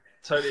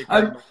totally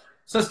agree.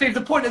 So, Steve,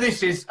 the point of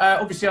this is,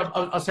 obviously,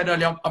 I said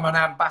earlier, I'm an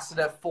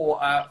ambassador for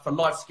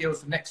Life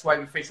Skills, for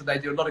NextWave Official. They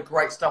do a lot of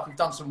great stuff. We've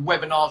done some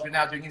webinars. We're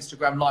now doing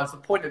Instagram Lives. The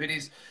point of it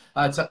is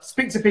to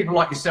speak to people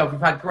like yourself who've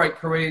had great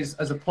careers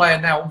as a player.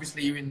 Now,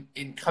 obviously, you're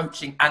in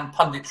coaching and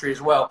punditry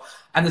as well.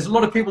 And there's a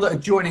lot of people that are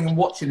joining and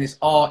watching this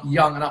are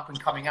young and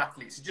up-and-coming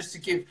athletes. So just to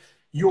give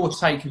your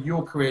take of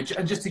your career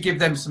and just to give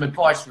them some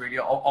advice really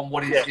on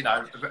what is, you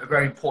know, a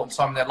very important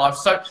time in their life.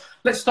 So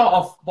let's start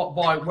off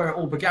by where it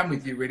all began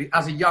with you really.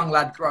 As a young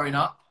lad growing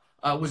up,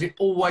 was it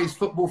always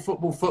football?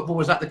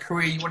 Was that the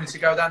career you wanted to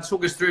go down?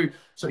 Talk us through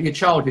sort of your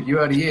childhood, your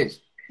early years.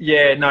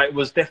 Yeah, no, it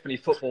was definitely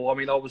football. I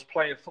mean, I was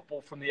playing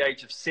football from the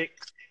age of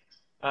 6,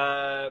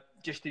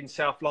 just in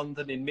South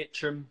London, in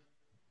Mitcham,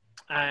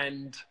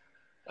 and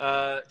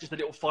just a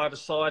little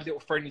five-a-side, little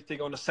friendly thing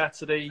on a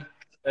Saturday.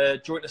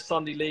 Joined a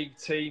Sunday League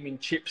team in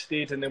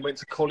Chipstead and then went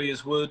to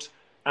Collier's Wood.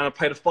 And I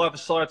played a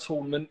five-a-side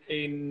tournament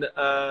in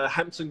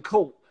Hampton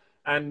Court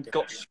and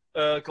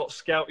got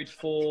scouted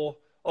for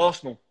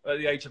Arsenal at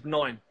the age of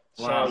 9.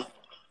 Wow.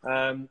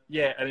 So,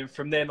 yeah, and then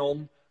from then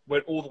on,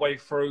 went all the way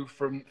through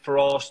for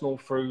Arsenal,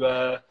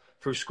 through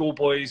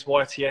schoolboys,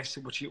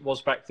 YTS, which it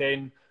was back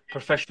then,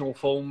 professional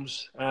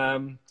forms,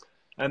 and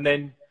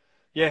then,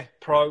 yeah,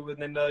 pro,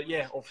 and then,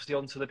 yeah, obviously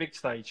onto the big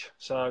stage.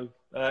 So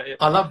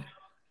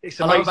it's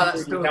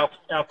amazing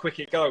how quick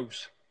it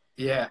goes.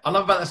 Yeah, I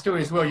love about that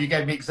story as well. You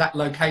gave me exact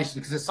location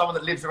because as someone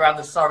that lives around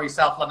the Surrey,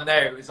 South London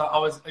area, it's like I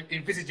was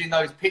envisaging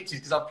those pictures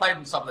because I played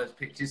on some of those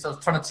pictures. So I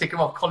was trying to tick them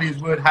off: Collier's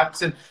Wood,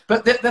 Hampton.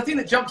 But the thing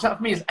that jumps out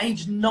for me is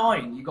age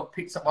 9, you got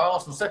picked up by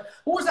Arsenal. So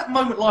what was that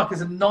moment like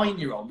as a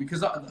 9-year-old?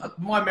 Because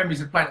my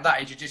memories of playing at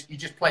that age, you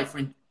just play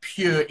for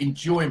pure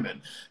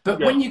enjoyment. But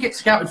when you get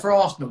scouted for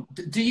Arsenal,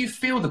 do you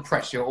feel the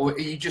pressure, or are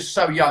you just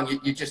so young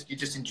you're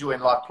just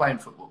enjoying life playing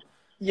football?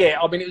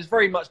 Yeah, I mean, it was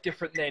very much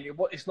different then.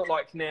 It's not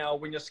like now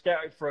when you're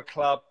scouted for a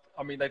club.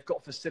 I mean, they've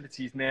got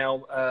facilities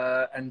now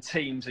and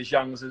teams as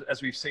young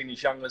as we've seen,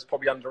 as young as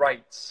probably under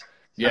 8s.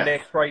 Yeah. And they're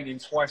training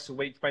twice a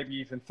week, maybe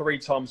even 3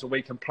 times a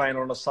week and playing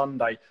on a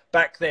Sunday.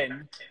 Back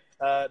then,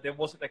 there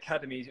wasn't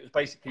academies. It was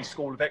basically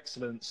School of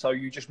Excellence. So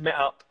you just met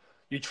up,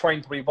 you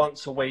trained probably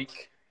once a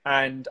week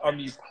and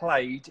only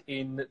played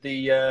in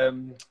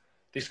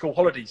the school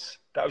holidays.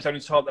 That was the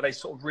only time that they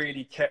sort of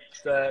really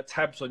kept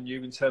tabs on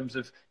you in terms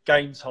of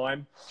game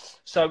time.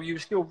 So you were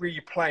still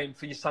really playing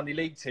for your Sunday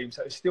League team.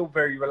 So it was still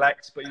very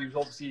relaxed, but you was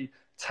obviously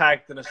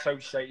tagged and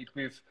associated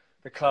with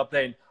the club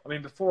then. I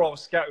mean, before I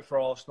was scouted for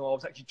Arsenal, I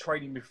was actually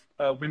training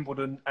with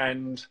Wimbledon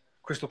and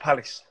Crystal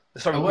Palace.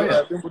 Sorry,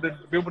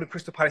 Wimbledon,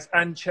 Crystal Palace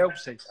and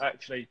Chelsea,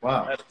 actually,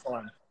 at the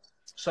time.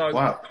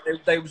 So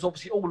they was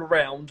obviously all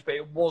around, but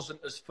it wasn't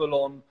as full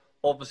on,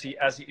 obviously,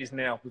 as it is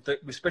now,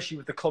 especially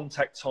with the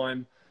contact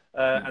time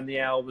and the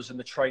hours and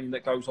the training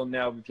that goes on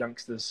now with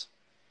youngsters.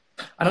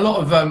 And a lot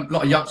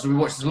of youngsters we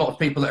watch, there's a lot of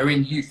people that are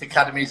in youth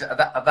academies at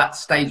that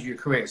stage of your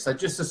career. So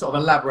just to sort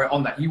of elaborate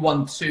on that, you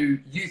won 2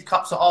 youth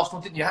cups at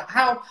Arsenal, didn't you?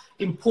 How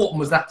important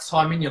was that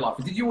time in your life?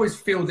 Did you always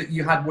feel that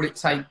you had what it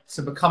takes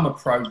to become a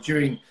pro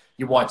during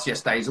your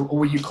YTS days, or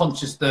were you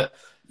conscious that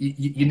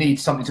you need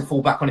something to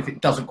fall back on if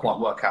it doesn't quite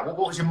work out? What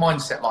was your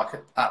mindset like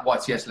at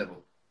YTS level?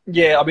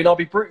 Yeah, I mean, I'll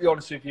be brutally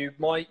honest with you.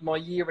 My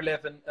year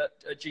 11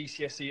 at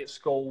GCSE at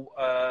school,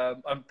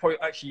 and probably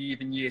actually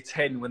even year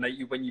 10 when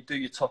you do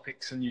your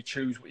topics and you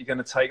choose what you're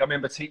going to take. I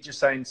remember teachers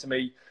saying to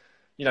me,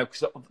 you know,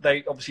 because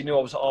they obviously knew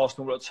I was at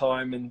Arsenal at the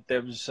time, and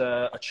there was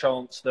a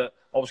chance that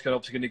I was going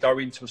to go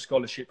into a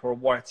scholarship or a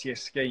YTS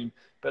scheme.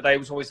 But they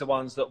was always the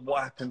ones that,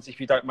 what happens if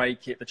you don't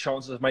make it? The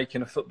chances of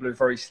making a footballer are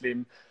very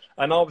slim.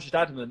 And I was just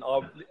adamant.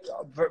 I'm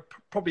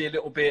probably a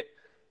little bit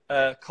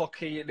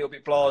cocky, a little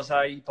bit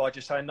blasé by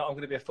just saying, no, I'm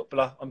going to be a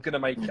footballer. I'm going to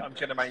make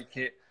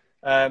it.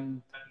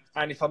 And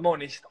if I'm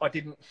honest, I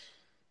didn't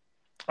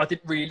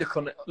really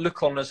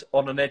look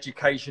on an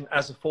education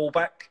as a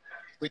fallback,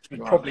 which was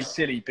probably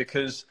silly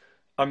because,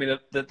 I mean,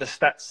 the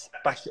stats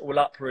back it all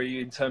up really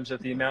in terms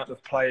of the amount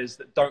of players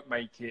that don't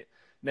make it.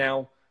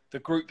 Now, the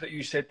group that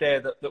you said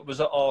there that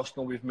was at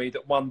Arsenal with me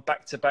that won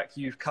back-to-back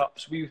youth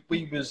cups, we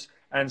was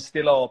and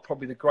still are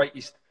probably the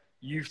greatest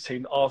youth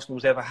team that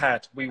Arsenal's ever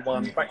had. We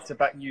won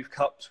back-to-back youth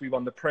cups. We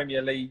won the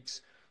Premier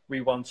Leagues. We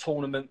won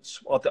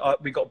tournaments.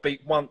 We got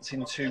beat once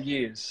in 2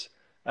 years.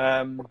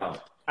 And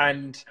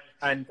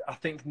I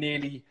think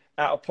nearly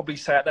out of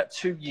that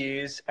 2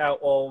 years, out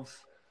of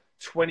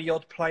 20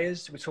 odd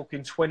players, we're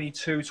talking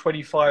 22,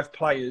 25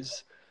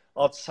 players,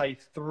 I'd say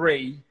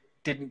 3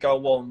 didn't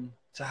go on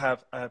to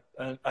have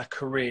a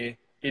career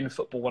in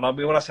football. And I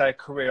mean, when I say a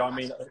career, I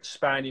mean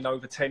spanning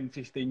over 10,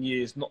 15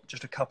 years, not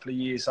just a couple of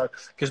years. So,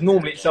 because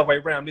normally it's the other way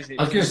around, isn't it?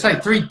 I was going to say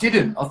 3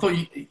 didn't. I thought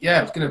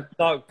I was going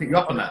to pick you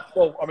up on that.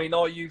 Well, I mean,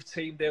 our youth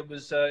team, there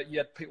was, you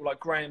had people like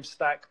Graham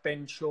Stack,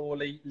 Ben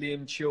Chorley,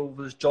 Liam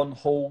Chilvers, John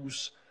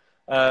Halls,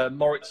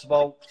 Moritz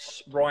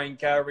Volts, Ryan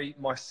Gary,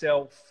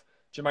 myself,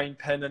 Jermaine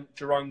Pennant,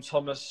 Jerome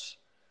Thomas,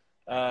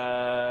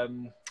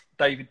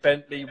 David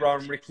Bentley,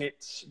 Rowan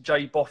Ricketts,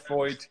 Jay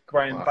Bothroyd,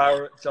 Graham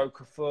Barrett, Joe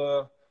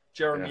Kafur,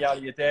 Jeremy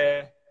Ali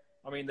Adair.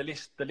 I mean, the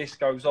list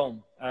goes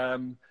on.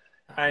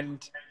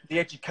 And the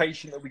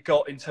education that we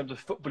got in terms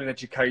of footballing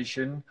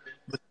education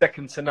was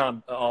second to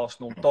none at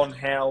Arsenal. Don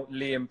Howe,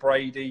 Liam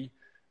Brady,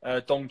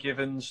 Don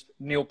Givens,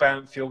 Neil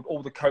Banfield,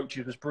 all the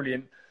coaches was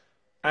brilliant.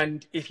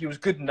 And if you was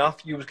good enough,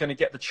 you was going to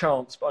get the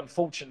chance. But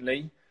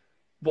unfortunately,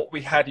 what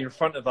we had in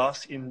front of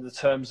us in the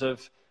terms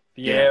of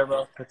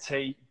Vieira,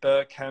 Petit,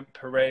 Bergkamp,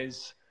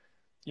 Perez,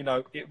 you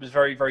know, it was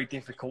very, very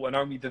difficult. And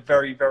only the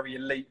very, very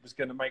elite was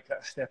going to make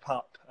that step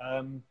up.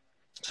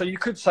 So you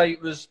could say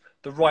it was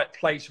the right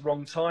place,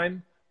 wrong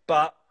time.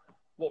 But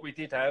what we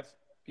did have,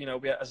 you know,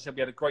 as I said, we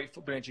had a great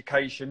football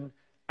education.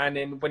 And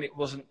then when it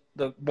wasn't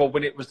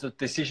when it was the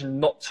decision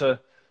not to,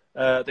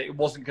 that it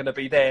wasn't going to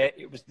be there,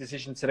 it was the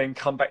decision to then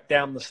come back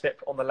down the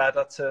step on the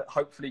ladder to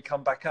hopefully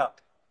come back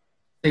up.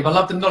 Steve, I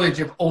love the knowledge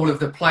of all of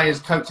the players,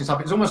 coaches.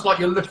 It's almost like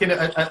you're looking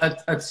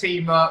at a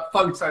team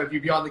photo of you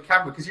behind the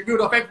camera, because you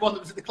reeled off everyone that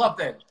was at the club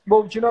then.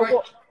 Well, do you know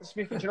what,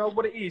 Smith? Do you know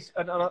what it is?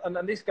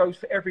 And this goes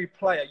for every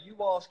player. You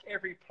ask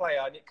every player,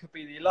 and it could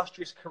be the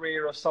illustrious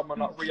career of someone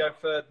like Rio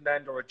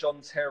Ferdinand or a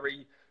John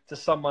Terry, to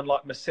someone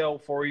like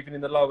myself, or even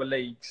in the lower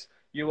leagues.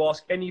 You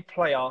ask any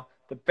player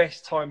the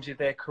best times of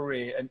their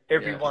career, and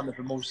every one of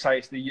them will say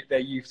it's their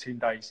youth team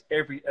days.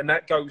 And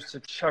that goes to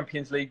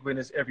Champions League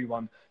winners,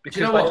 everyone. Because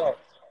you know what?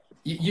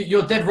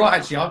 You're dead right,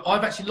 actually.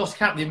 I've actually lost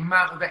count of the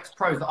amount of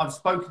ex-pros that I've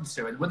spoken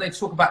to. And when they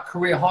talk about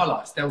career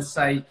highlights, they'll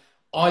say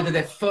either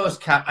their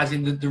first cap, as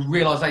in the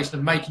realisation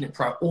of making it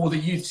pro, or the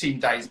youth team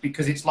days,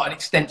 because it's like an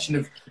extension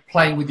of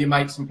playing with your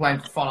mates and playing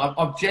for fun.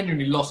 I've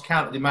genuinely lost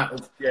count of the amount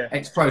of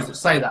ex-pros that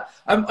say that.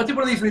 I did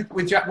one of these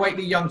with Jack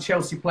Waitley, young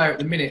Chelsea player at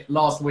the minute,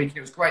 last week, and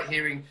it was great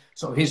hearing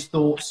sort of his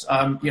thoughts,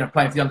 you know,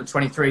 playing for the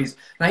under-23s.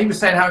 Now, he was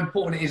saying how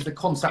important it is, the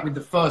contact with the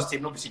first team.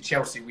 And obviously,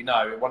 Chelsea, we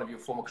know, one of your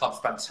former clubs,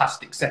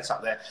 fantastic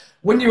setup there.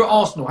 When you were at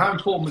Arsenal, how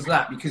important was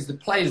that? Because the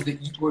players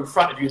that were in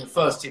front of you in the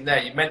first team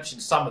there, you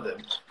mentioned some of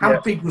them. How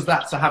big was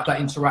that to have that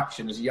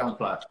interaction as a young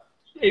player?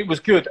 It was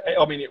good.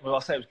 I mean, I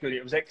say it was good.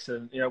 It was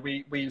excellent. You know,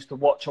 we used to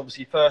watch,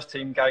 obviously, first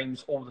team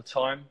games all the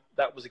time.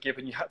 That was a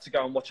given. You had to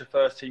go and watch a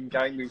first team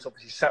game. We was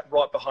obviously sat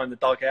right behind the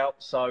dugout.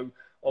 So,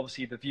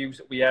 obviously, the views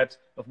that we had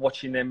of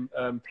watching them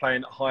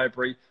playing at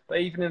Highbury, but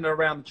even in and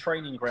around the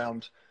training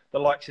ground, the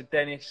likes of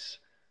Dennis,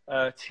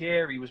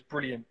 Thierry was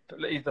brilliant.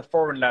 The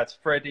foreign lads,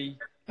 Freddie,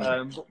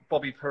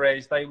 Bobby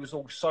Perez, they was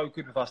all so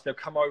good with us. They'll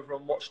come over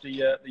and watch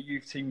the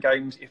youth team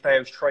games if they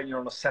was training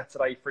on a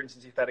Saturday, for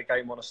instance, if they had a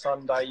game on a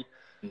Sunday.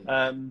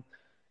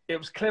 It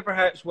was clever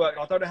how it's worked.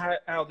 I don't know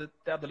how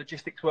the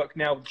logistics work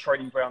now with the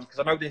training ground, because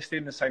I know they're still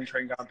in the same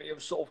training ground, but it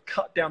was sort of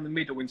cut down the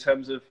middle in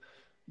terms of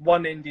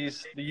one end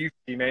is the youth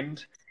team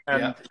end,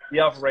 and the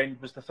other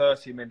end was the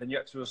first team end, and you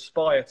had to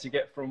aspire to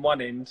get from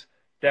one end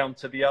down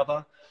to the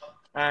other.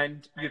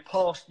 And you'd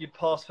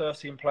pass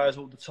first team players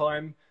all the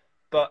time,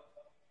 but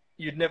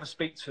you'd never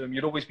speak to them.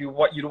 You'd always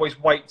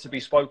wait to be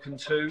spoken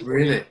to.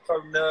 Really?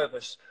 So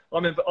nervous. I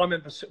remember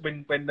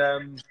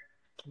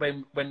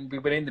when we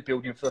went in the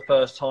building for the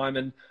first time,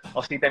 and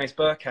I see Dennis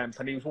Bergkamp,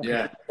 and he was walking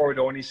up the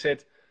corridor, and he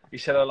said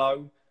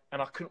hello,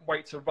 and I couldn't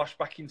wait to rush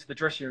back into the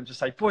dressing room to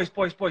say, boys,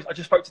 I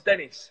just spoke to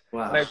Dennis.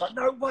 Wow. And I was like,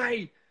 no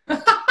way.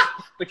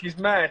 Which is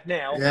mad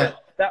now,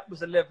 but that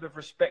was a level of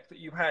respect that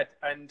you had,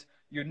 and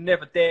you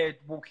never dared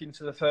walk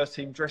into the first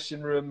team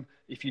dressing room.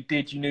 If you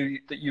did, you knew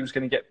that you was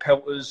going to get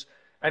pelters,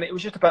 and it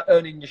was just about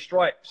earning your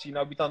stripes. You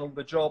know, we've done all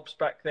the jobs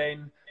back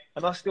then,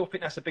 and I still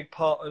think that's a big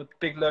part of a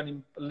big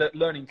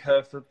learning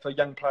curve for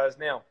young players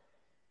now.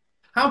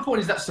 How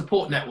important is that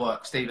support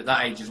network, Steve, at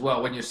that age as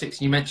well? When you're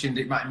 16, you mentioned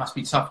it must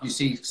be tough. You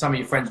see some of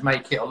your friends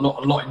make it. A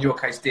lot in your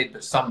case did,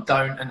 but some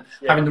don't. And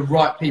having the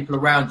right people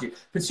around you,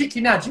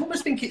 particularly now, do you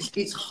almost think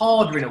it's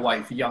harder in a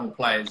way for young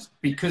players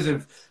because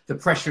of the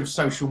pressure of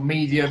social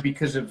media,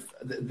 because of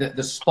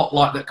the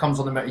spotlight that comes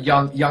on them at a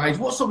young age?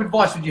 What sort of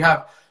advice would you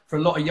have for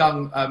a lot of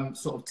young,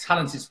 sort of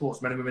talented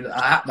sportsmen and women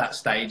at that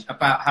stage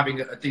about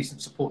having a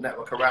decent support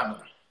network around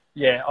them?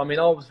 Yeah, I mean,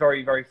 I was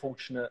very, very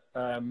fortunate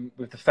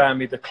with the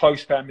family, the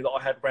close family that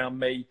I had around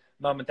me.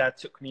 Mum and Dad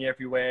took me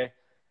everywhere,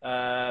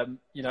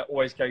 you know,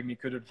 always gave me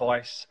good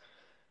advice.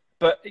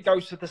 But it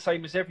goes to the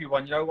same as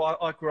everyone. You know,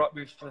 I grew up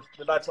with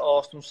the lads at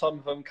Arsenal. Some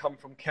of them come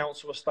from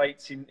council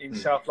estates in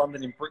South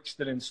London, in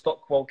Brixton, in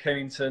Stockwell,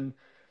 Kennington.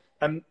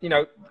 And, you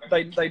know,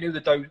 they knew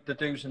the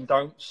do's and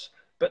don'ts.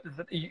 But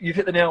you've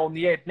hit the nail on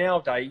the head.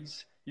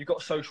 Nowadays, you've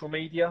got social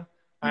media,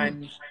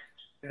 and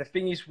the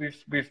thing is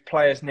with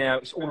players now,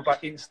 it's all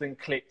about instant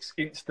clicks,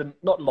 instant,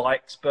 not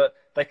likes, but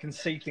they can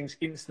see things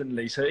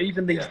instantly. So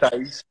even these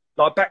days,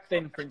 like back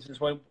then, for instance,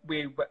 when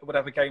we would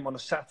have a game on a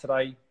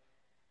Saturday,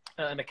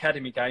 an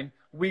academy game,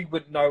 we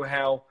wouldn't know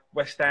how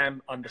West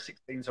Ham under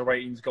 16s or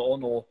 18s got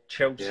on, or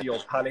Chelsea or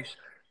Palace.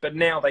 But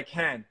now they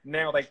can.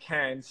 Now they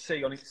can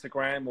see on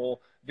Instagram or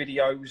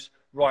videos,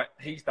 right,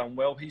 he's done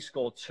well, he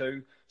scored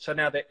 2. So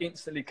now they're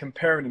instantly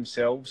comparing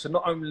themselves. So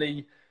not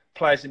only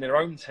players in their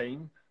own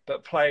team,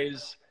 but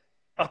players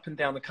up and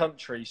down the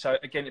country. So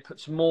again, it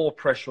puts more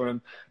pressure on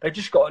them. They've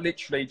just got to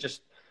literally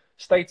just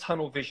stay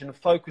tunnel vision,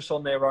 focus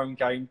on their own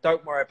game.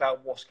 Don't worry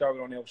about what's going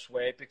on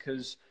elsewhere,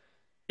 because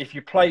if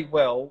you play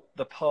well,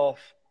 the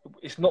path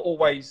it's not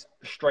always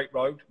a straight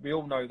road. We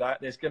all know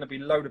that. There's going to be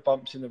a load of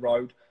bumps in the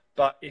road.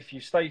 But if you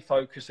stay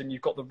focused and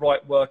you've got the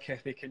right work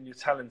ethic and you're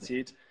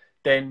talented,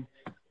 then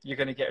you're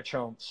going to get a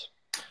chance.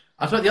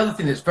 I think the other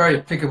thing that's very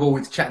applicable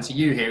with chatting to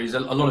you here is a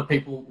lot of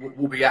people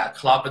will be at a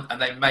club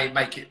and they may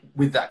make it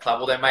with that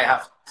club, or they may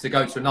have to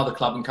go to another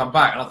club and come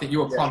back. And I think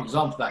you're a prime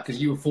example of that,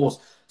 because you were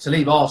forced to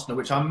leave Arsenal,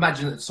 which I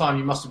imagine at the time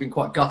you must have been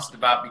quite gutted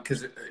about,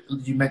 because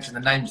you mentioned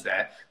the names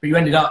there. But you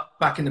ended up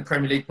back in the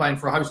Premier League playing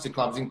for a host of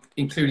clubs,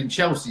 including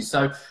Chelsea.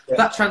 So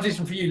that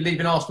transition for you,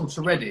 leaving Arsenal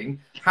to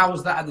Reading, how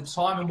was that at the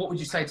time? And what would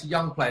you say to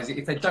young players?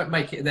 If they don't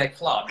make it at their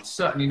club, it's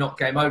certainly not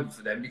game over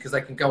for them, because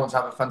they can go on to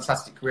have a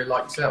fantastic career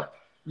like yourself.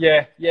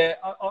 Yeah.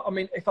 I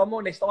mean, if I'm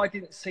honest, I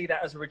didn't see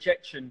that as a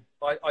rejection.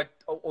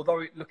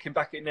 Although looking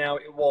back at it now,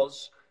 it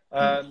was.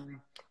 I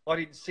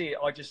didn't see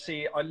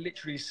it. I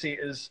literally see it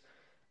as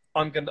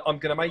I'm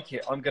gonna make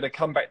it. I'm gonna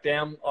come back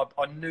down.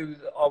 I knew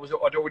that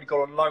I'd already got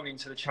on loan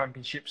into the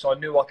Championship, so I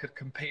knew I could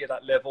compete at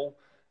that level,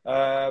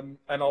 and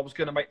I was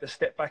going to make the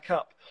step back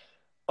up.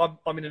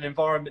 I'm in an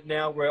environment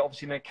now where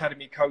obviously an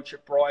academy coach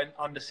at Brighton,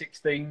 under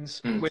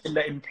 16s, we're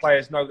letting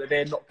players know that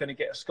they're not going to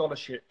get a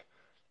scholarship,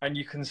 and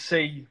you can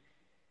see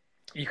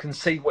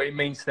what it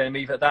means to them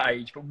even at that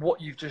age. But what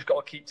you've just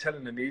got to keep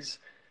telling them is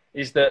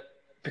that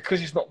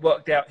because it's not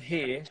worked out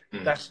here,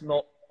 that's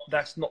not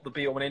the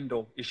be all and end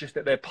all. It's just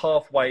that their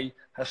pathway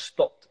has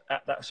stopped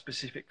at that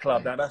specific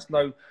club. Now that's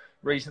no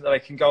reason that they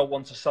can go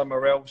on to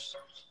somewhere else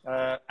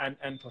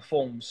and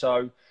perform.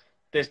 So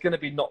there's going to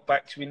be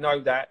knockbacks. We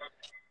know that.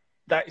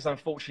 That is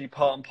unfortunately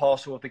part and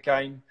parcel of the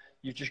game.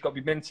 You've just got to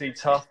be mentally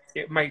tough.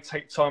 It may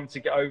take time to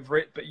get over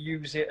it, but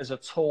use it as a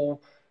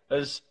tool,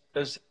 as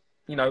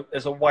you know,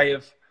 as a way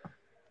of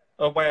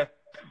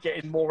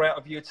getting more out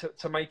of you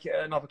to make it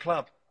at another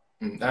club.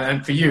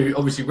 And for you,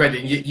 obviously,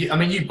 Reading, I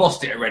mean, you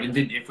bossed it at Reading,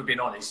 didn't you, if we're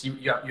being honest?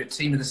 You're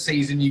team of the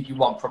season, you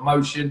won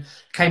promotion.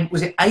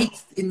 Was it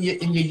 8th in your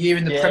year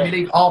in the Premier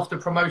League after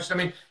promotion?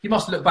 I mean, you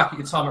must look back at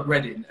your time at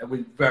Reading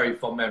with very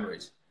fond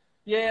memories.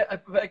 Yeah,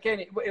 but again,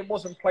 it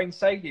wasn't plain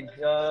sailing.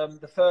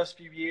 The first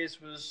few years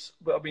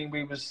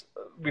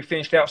we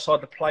finished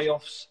outside the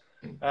playoffs.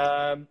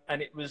 And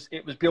it was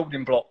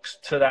building blocks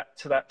to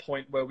that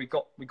point where we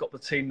got the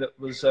team that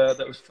was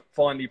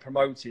finally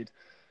promoted.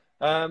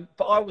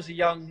 But I was a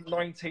young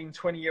 19,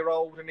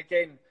 20-year-old, and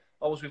again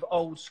I was with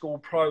old school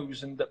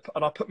pros, and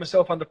I put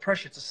myself under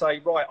pressure to say,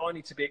 right, I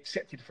need to be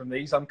accepted from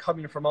these. I'm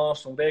coming from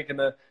Arsenal; they're going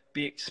to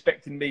be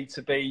expecting me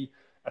to be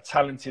a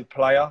talented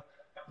player.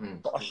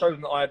 But I showed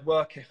them that I had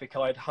work ethic,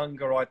 I had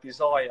hunger, I had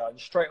desire, and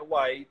straight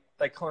away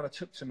they kind of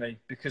took to me,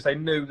 because they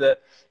knew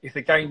that if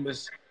the game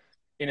was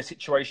in a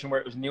situation where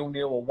it was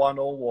 0-0 or 1-0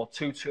 or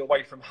 2-2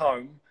 away from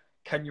home,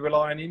 can you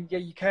rely on him? Yeah,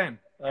 you can.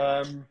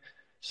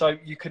 So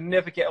you can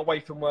never get away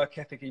from work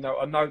ethic. You know,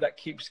 I know that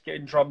keeps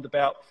getting drummed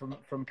about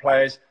from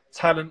players.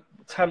 Talent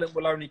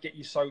will only get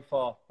you so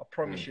far. I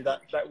promise you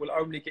that will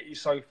only get you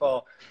so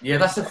far. Yeah,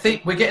 that's the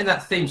theme. We're getting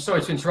that theme.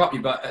 Sorry to interrupt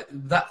you, but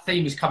that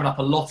theme is coming up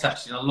a lot,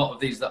 actually, in a lot of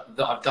these that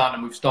I've done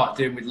and we've started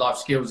doing with life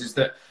skills, is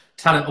that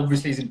talent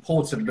obviously is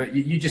important, but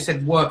you just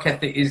said work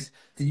ethic is,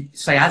 did you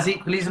say as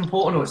equally as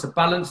important, or it's a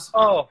balance?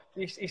 Oh,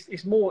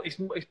 it's more.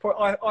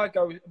 I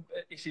go.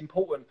 It's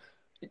important.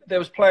 There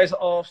was players at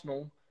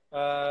Arsenal,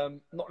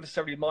 not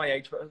necessarily my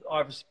age, but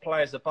either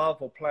players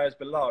above or players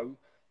below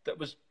that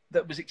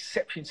was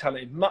exceptionally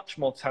talented, much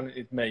more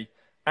talented than me,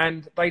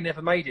 and they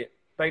never made it.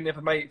 They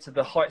never made it to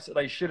the heights that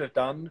they should have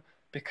done,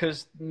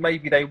 because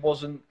maybe they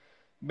wasn't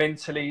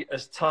mentally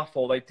as tough,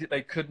 or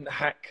they couldn't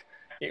hack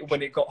it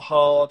when it got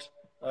hard,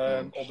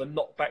 or the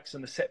knockbacks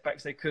and the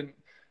setbacks they couldn't,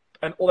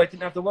 or they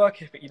didn't have the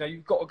work ethic. You know,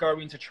 you've got to go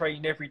into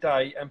training every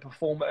day and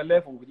perform at a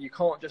level. You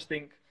can't just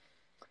think,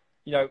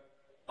 you know,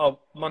 oh,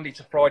 Monday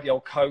to Friday I'll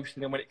coast,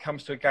 and then when it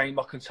comes to a game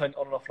I can turn it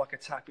on and off like a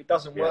tap. It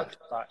doesn't work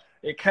like that.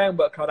 It can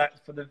work like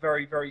that for the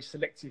very, very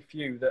selective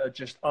few that are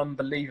just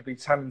unbelievably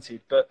talented.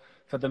 But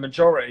for the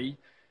majority,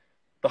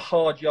 the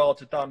hard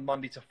yards are done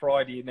Monday to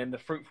Friday, and then the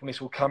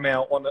fruitfulness will come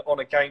out on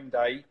a game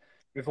day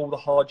with all the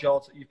hard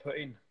yards that you put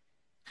in.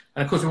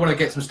 And of course, we want to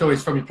get some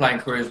stories from your playing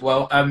career as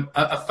well.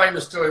 A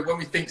famous story, when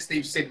we think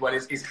Steve Sidwell,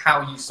 is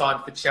how you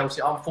signed for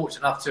Chelsea. I'm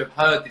fortunate enough to have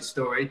heard this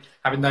story,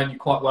 having known you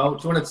quite well.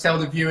 Do you want to tell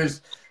the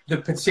viewers the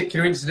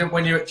particular incident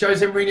when you were at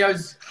Jose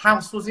Mourinho's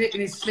house, was it,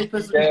 in his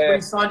slippers when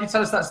he signed you?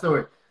 Tell us that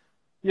story.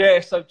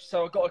 Yeah, so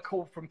I got a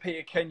call from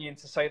Peter Kenyon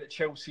to say that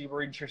Chelsea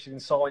were interested in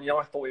signing you.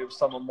 I thought it was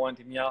someone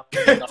winding me up.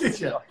 Did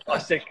you? I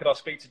said, could I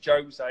speak to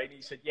Jose? And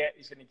he said, yeah,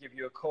 he's going to give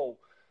you a call.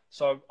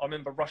 So I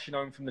remember rushing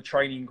home from the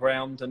training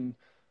ground, and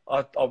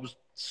I was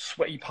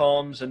sweaty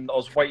palms, and I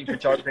was waiting for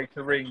Jose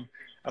to ring,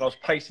 and I was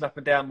pacing up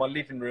and down my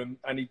living room,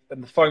 and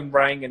the phone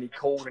rang, and he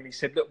called, and he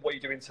said, look, what are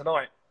you doing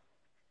tonight?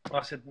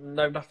 I said,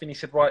 no, nothing. He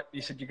said, right.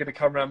 He said, you're going to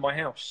come around my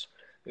house.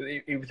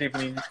 He was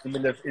living in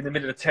the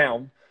middle of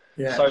town.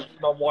 Yeah. So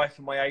my wife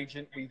and my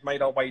agent, we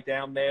made our way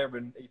down there,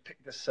 and they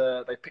picked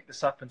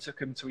us up and took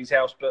him to his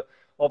house. But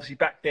obviously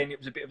back then it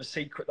was a bit of a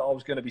secret that I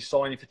was going to be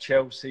signing for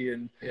Chelsea,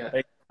 and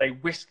they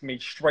whisked me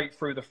straight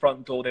through the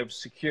front door. There was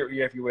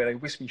security everywhere. They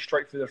whisked me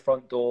straight through the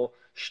front door,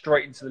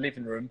 straight into the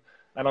living room.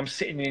 and I'm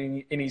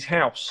sitting in his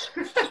house,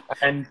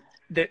 and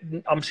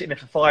I'm sitting there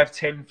for 5,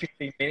 10,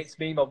 15 minutes.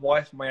 Me, my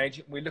wife, and my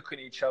agent, we're looking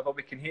at each other.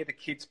 We can hear the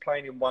kids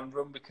playing in one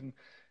room. We can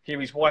hear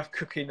his wife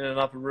cooking in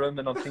another room.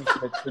 And I'm thinking,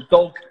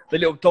 the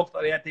little dog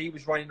that they had, he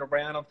was running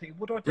around. I'm thinking,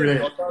 what do I do? Really?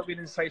 I go in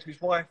and say to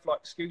his wife, like,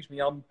 excuse me,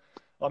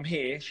 I'm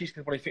here. She's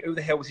going to probably think, who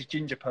the hell was this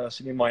ginger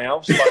person in my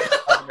house? Like,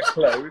 having a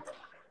clue.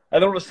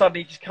 And all of a sudden,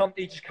 he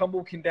just come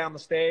walking down the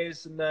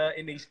stairs and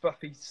in these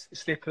fluffy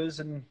slippers.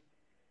 And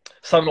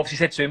someone obviously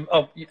said to him,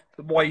 "Oh,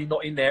 why are you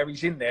not in there?"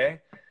 He's in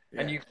there.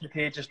 Yeah. And you can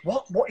hear just,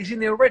 what is in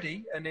there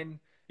already? And then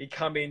he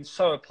come in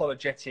so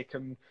apologetic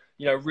and,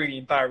 really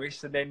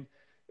embarrassed. And then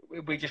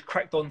we just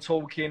cracked on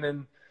talking.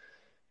 And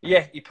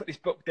yeah, he put this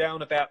book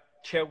down about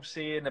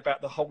Chelsea and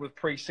about the whole of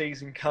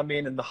pre-season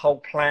coming and the whole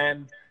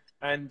plan.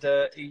 And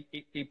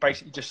he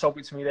basically just sold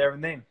it to me there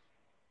and then.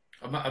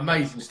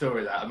 Amazing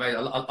story, that.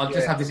 I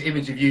just have this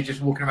image of you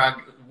just walking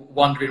around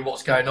wondering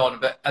what's going on.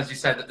 But as you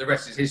said, that the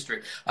rest is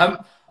history. I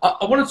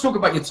want to talk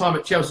about your time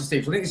at Chelsea,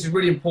 Steve. I think this is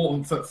really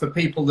important for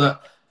people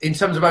that, in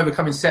terms of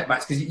overcoming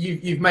setbacks, because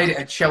you've made it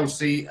at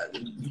Chelsea,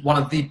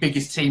 one of the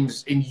biggest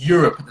teams in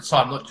Europe at the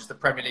time, not just the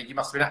Premier League. You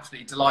must have been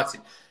absolutely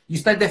delighted. You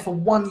stayed there for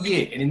 1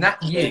 year, and in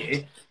that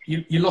year,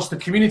 you lost the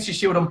Community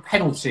Shield on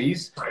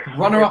penalties,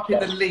 runner-up in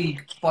the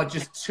league by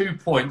just 2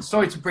 points.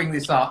 Sorry to bring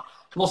this up.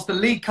 Lost the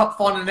League Cup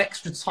final in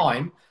extra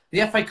time,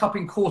 the FA Cup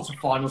in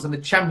quarterfinals, and the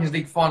Champions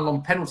League final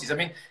on penalties. I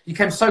mean, you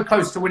came so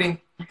close to winning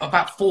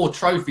about 4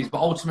 trophies, but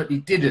ultimately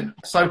didn't.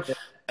 So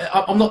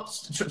I'm not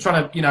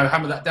trying to,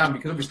 hammer that down,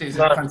 because obviously it's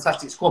a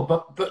fantastic squad.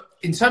 But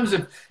in terms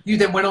of, you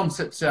then went on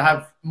to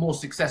have more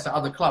success at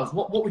other clubs.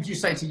 What would you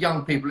say to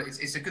young people?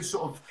 It's a good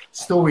sort of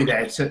story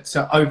there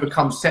to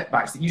overcome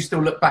setbacks, that you still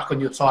look back on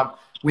your time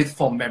with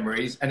fond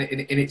memories, and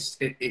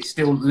it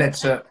still led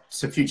to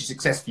future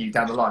success for you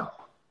down the line.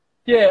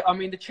 Yeah, I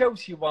mean, the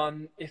Chelsea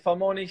one, if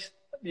I'm honest,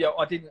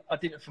 I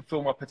didn't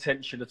fulfil my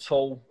potential at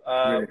all.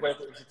 Really?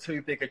 Whether it was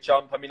too big a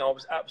jump. I mean, I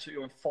was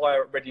absolutely on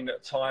fire at Reading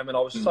at the time, and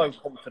I was so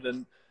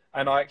confident.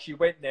 And I actually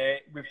went there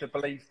with the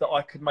belief that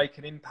I could make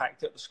an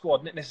impact at the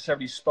squad. Not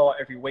necessarily start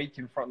every week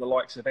in front of the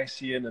likes of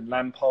Essien and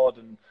Lampard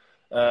and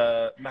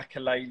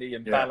Makelele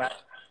and Ballack,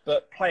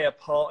 but play a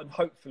part and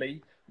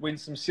hopefully win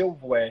some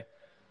silverware.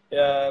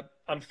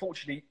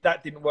 Unfortunately,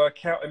 that didn't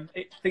work out. And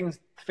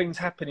things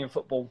happen in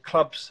football.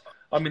 Clubs...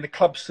 I mean, the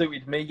club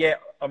suited me. Yeah,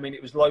 I mean,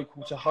 it was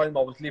local to home.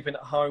 I was living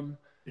at home.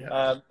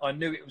 Yeah. I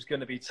knew it was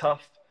going to be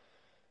tough,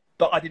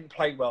 but I didn't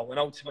play well. And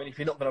ultimately, if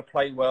you're not going to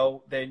play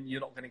well, then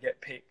you're not going to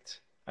get picked.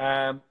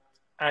 And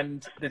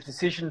the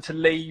decision to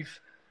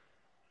leave,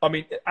 I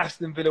mean,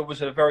 Aston Villa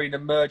was a very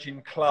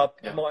emerging club.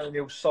 Yeah. Martin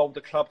O'Neill sold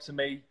the club to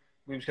me.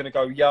 We was going to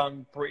go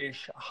young,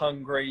 British,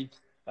 hungry.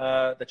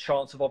 The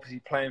chance of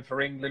obviously playing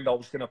for England, I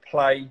was going to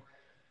play.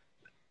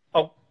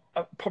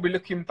 Probably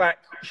looking back,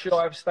 should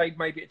I have stayed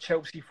maybe at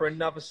Chelsea for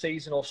another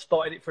season or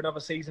started it for another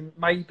season?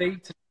 Maybe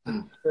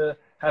to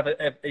have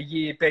a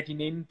year bedding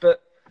in.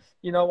 But,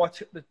 I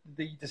took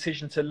the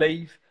decision to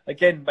leave.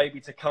 Again, maybe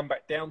to come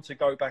back down, to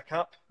go back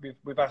up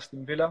with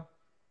Aston Villa.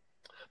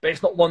 But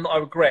it's not one that I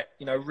regret,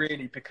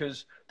 really,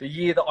 because the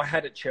year that I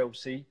had at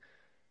Chelsea,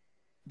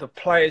 the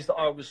players that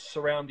I was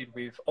surrounded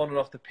with on and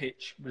off the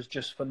pitch was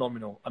just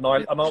phenomenal. And I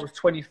was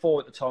 24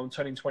 at the time,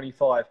 turning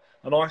 25.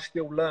 And I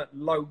still learnt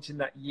loads in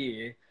that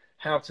year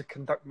how to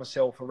conduct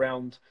myself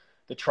around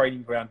the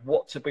training ground,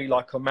 what to be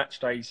like on match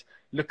days,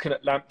 looking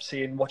at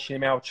Lampsey and watching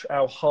him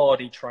how hard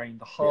he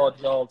trained, the hard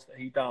yards that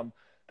he done,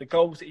 the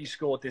goals that he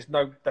scored.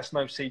 That's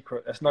no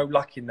secret. There's no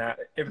luck in that.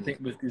 Everything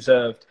was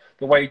deserved.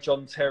 The way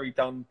John Terry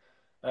done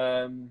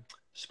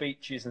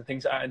speeches and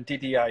things like that, and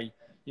Didier,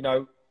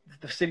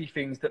 the silly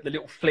things, that the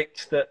little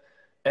flicks that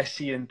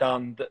Essien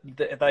done,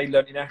 that they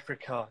learnt in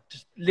Africa,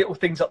 just little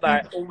things like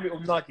that, all little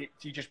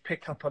nuggets you just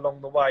pick up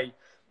along the way.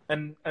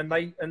 And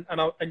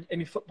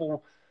in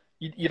football,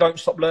 you don't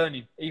stop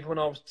learning. Even when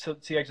I was to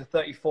the age of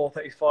 34,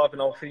 35,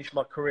 and I'll finish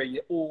my career,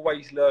 you're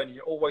always learning,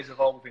 you're always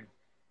evolving.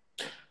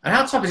 And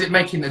how tough is it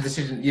making the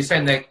decision? You're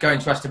saying they're going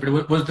to Aston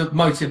Villa. Was the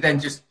motive then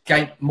just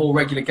more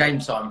regular game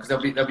time? Because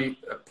there'll be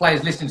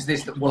players listening to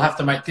this that will have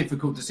to make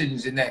difficult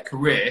decisions in their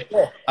career.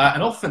 Yeah.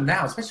 And often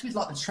now, especially with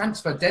like the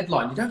transfer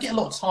deadline, you don't get a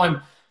lot of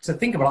time to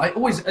think about it. I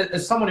always,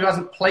 as someone who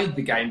hasn't played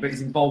the game but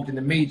is involved in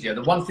the media,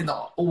 the one thing that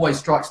always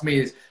strikes me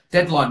is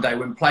deadline day,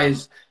 when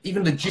players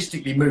even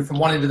logistically move from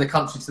one end of the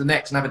country to the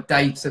next and have a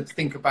day to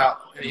think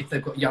about if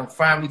they've got a young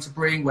family to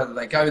bring, whether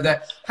they go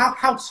there. How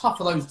tough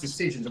are those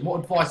decisions, and what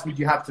advice would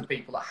you have to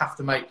people that have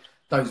to make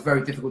those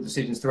very difficult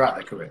decisions throughout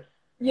their career?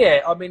 Yeah,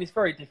 I mean, it's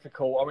very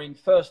difficult. I mean,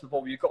 first of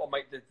all, you've got to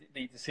make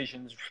the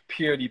decisions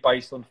purely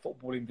based on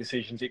footballing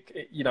decisions.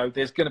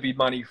 There's going to be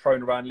money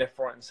thrown around left,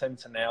 right and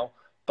centre now,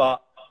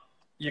 but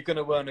you're going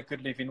to earn a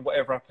good living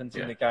whatever happens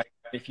in the game.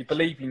 If you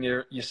believe in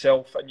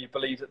yourself and you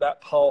believe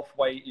that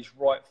pathway is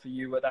right for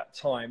you at that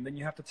time, then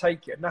you have to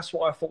take it. And that's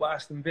what I thought about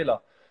Aston Villa.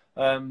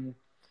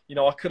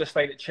 I could have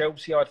stayed at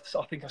Chelsea. I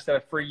think I still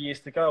had 3 years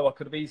to go. I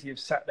could have easily have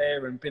sat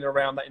there and been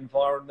around that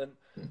environment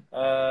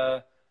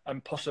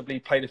and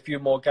possibly played a few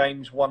more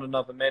games, won a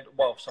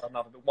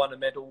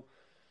medal.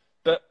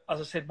 But as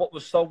I said, what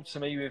was sold to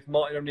me with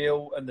Martin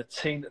O'Neill and the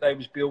team that they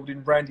was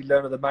building, Randy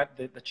Lerner,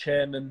 the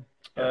chairman,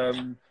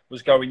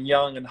 was going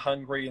young and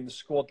hungry, and the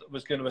squad that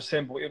was going to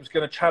assemble, it was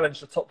going to challenge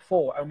the top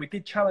four, and we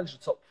did challenge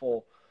the top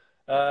four.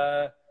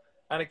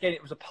 And again,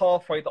 it was a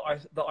pathway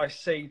that I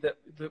see that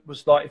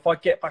was like, if I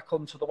get back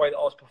onto the way that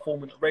I was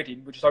performing at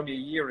Reading, which is only a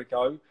year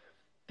ago,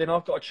 then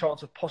I've got a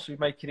chance of possibly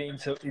making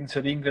it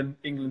into the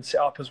England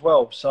setup as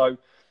well. So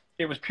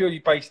it was purely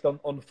based on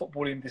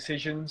footballing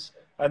decisions,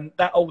 and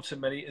that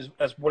ultimately is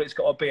what it's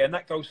got to be. And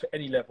that goes for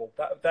any level.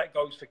 That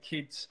goes for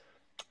kids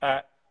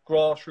at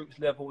grassroots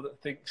level that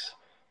thinks,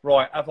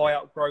 right, have I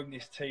outgrown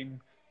this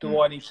team?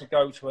 Do I need to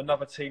go to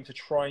another team to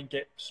try and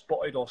get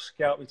spotted or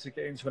scouted to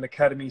get into an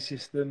academy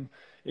system?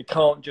 It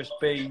can't just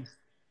be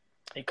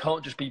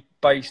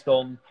based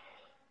on,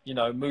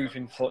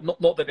 moving for,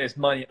 not that there's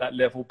money at that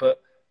level, but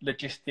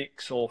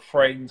logistics or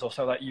friends or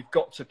so that you've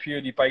got to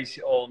purely base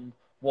it on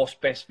what's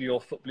best for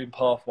your footballing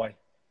pathway.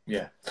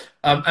 Yeah.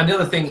 And the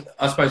other thing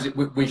I suppose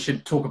we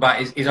should talk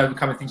about is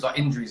overcoming things like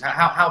injuries.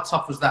 How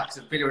tough was that? Because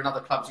at Villa and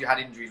other clubs you had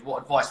injuries.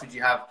 What advice would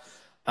you have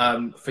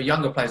for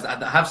younger players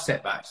that have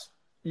setbacks?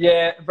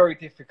 Yeah, very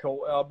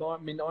difficult. I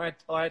mean, I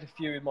had a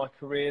few in my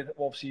career that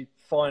obviously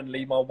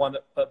finally my one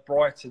at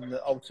Brighton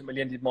that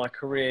ultimately ended my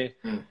career.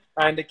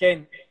 And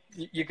again,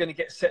 you're going to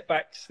get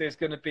setbacks. There's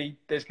going to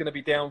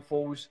be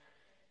downfalls.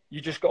 You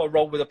just got to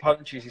roll with the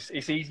punches.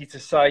 It's easy to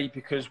say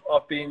because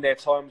I've been there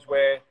times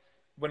where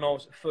when I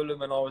was at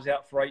Fulham and I was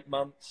out for 8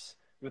 months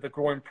with a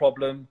groin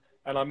problem,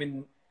 and I'm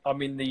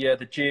in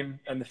the gym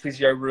and the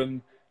physio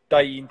room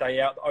day in, day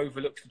out, that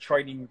overlooks the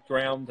training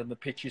ground and the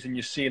pitches, and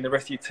you're seeing the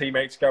rest of your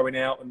teammates going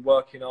out and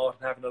working hard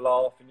and having a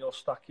laugh, and you're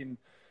stuck in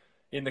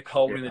the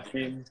cold in the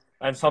gym,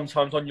 and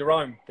sometimes on your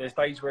own. There's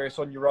days where it's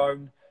on your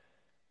own,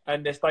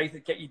 and there's days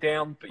that get you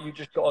down, but you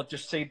just got to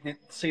see the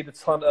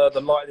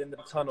light at the end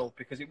of the tunnel,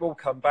 because it will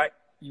come back.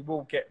 You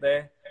will get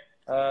there,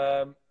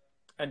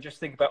 and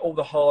just think about all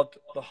the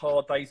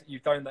hard days that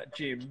you've done in that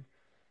gym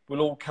will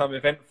all come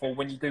eventful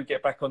when you do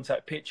get back onto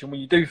that pitch. And when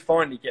you do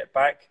finally get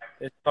back,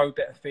 there's no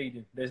better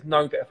feeling. There's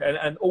no better,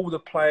 and all the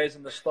players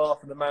and the staff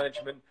and the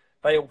management,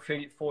 they all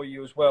feel it for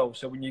you as well.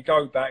 So when you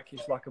go back,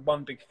 it's like a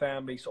one big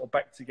family sort of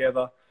back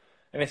together,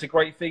 and it's a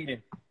great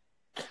feeling.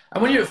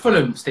 And when you were at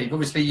Fulham, Steve,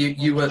 obviously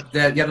you were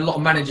there. You had a lot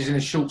of managers in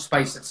a short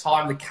space of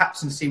time. The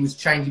captaincy was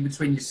changing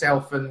between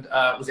yourself and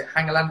was it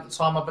Hangeland at the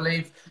time, I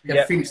believe. You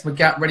had Felix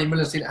Magath, Rennie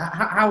Millerstein.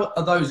 How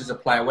are those as a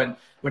player when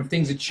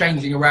things are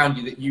changing around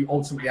you that you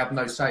ultimately have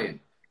no say in?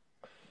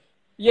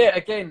 Yeah,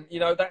 again,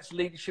 that's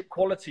leadership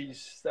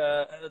qualities.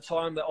 At the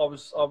time that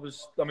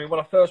I mean, when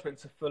I first went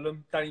to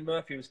Fulham, Danny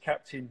Murphy was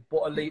captain.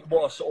 What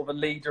a sort of a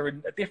leader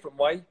in a different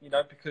way,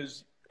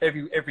 because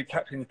every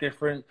captain is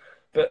different.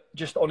 But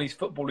just on his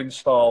footballing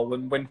style,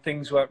 and when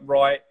things weren't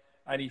right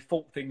and he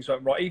thought things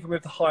weren't right, even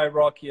with the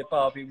hierarchy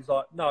above, he was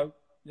like, no,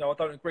 I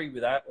don't agree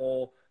with that,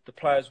 or the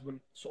players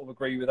wouldn't sort of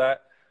agree with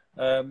that.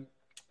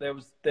 There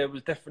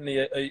was definitely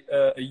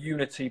a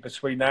unity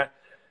between that.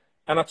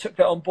 And I took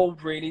that on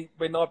board, really,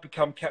 when I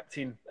became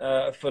captain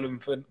of Fulham,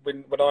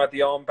 when I had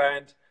the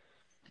armband.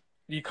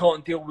 You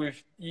can't deal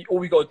with,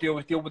 all you got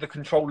to deal with the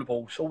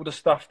controllables, all the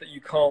stuff that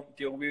you can't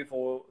deal with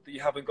or that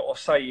you haven't got a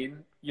say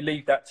in. You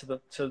leave that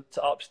to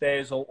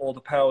upstairs or the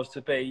powers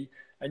to be,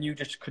 and you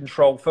just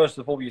control, first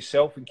of all,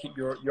 yourself and keep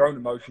your own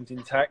emotions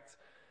intact,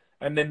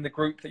 and then the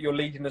group that you're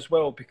leading as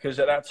well, because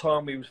at that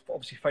time we was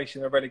obviously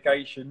facing a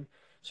relegation,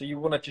 so you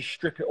want to just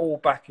strip it all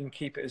back and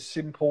keep it as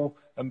simple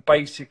and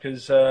basic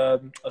as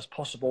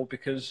possible,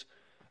 because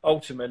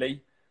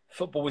ultimately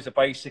football is a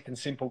basic and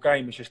simple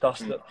game. It's just us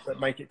that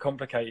make it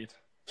complicated.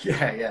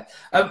 Yeah.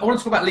 I want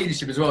to talk about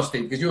leadership as well,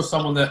 Steve, because you're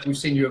someone that we've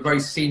seen you a very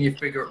senior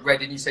figure at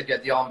Reading. You said you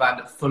had the armband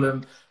at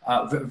Fulham,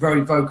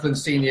 very vocal and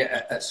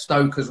senior at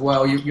Stoke as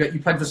well. You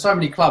played for so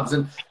many clubs,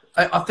 and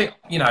I think,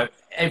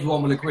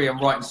 everyone will agree I'm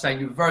right in saying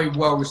you're very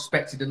well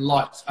respected and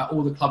liked at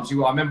all the clubs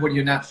you are. I remember when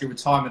you announced your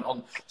retirement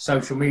on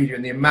social media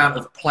and the amount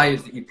of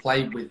players that you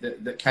played with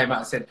that came out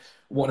and said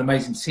what an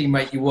amazing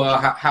teammate you were,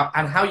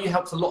 how you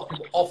helped a lot of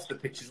people off the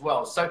pitch as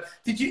well. So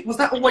was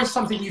that always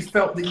something you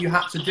felt that you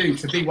had to do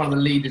to be one of the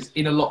leaders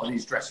in a lot of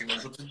these dressing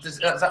rooms? Or is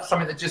that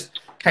something that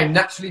just came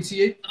naturally to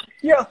you?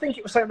 Yeah, I think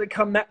it was something that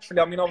came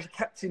naturally. I mean, I was a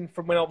captain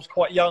from when I was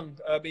quite young.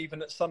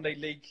 Even at Sunday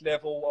League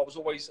level, I was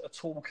always a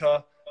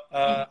talker.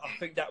 I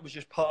think that was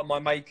just part of my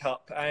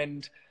makeup.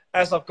 And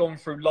as I've gone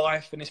through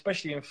life, and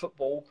especially in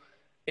football,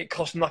 it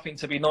costs nothing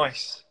to be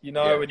nice,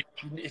 And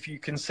if you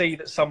can see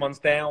that someone's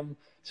down,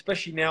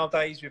 especially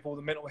nowadays with all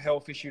the mental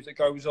health issues that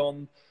goes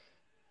on,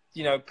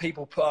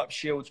 people put up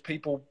shields,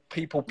 people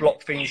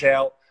block things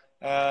out,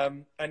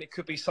 and it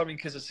could be something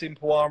as a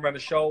simple arm around the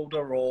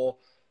shoulder, or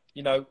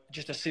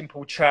just a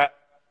simple chat.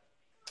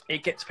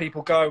 It gets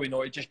people going,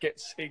 or it just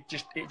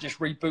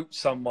reboots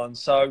someone.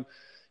 So,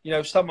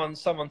 someone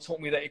taught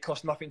me that it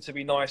costs nothing to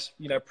be nice,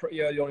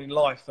 pretty early on in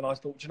life, and I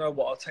thought, you know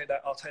what,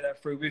 I'll take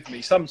that through with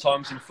me.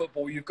 Sometimes in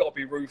football, you've got to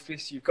be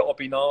ruthless, you've got to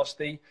be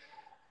nasty.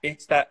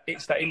 It's that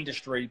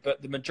industry,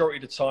 but the majority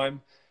of the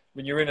time,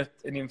 when you're in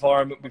an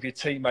environment with your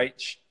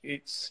teammates,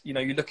 it's, you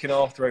know, you're looking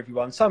after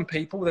everyone. Some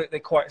people, they're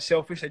quite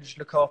selfish. They just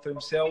look after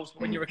themselves.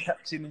 But when you're a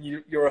captain and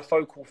you're a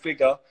focal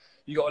figure,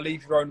 you got to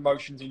leave your own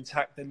emotions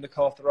intact, then look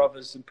after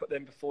others and put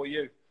them before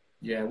you.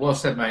 Yeah, well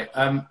said, mate.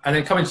 And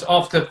then coming to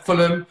after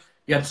Fulham,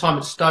 you had time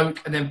at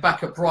Stoke, and then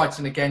back at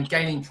Brighton again,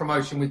 gaining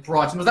promotion with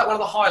Brighton. Was that one of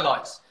the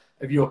highlights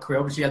of your career?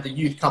 Obviously, you had the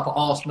Youth Cup at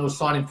Arsenal,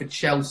 signing for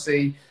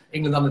Chelsea,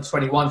 England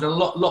under-21s, a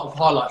lot of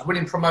highlights.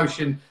 Winning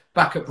promotion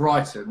back at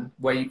Brighton,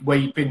 where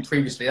you've been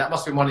previously, that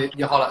must have been one of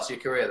your highlights of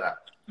your career, that.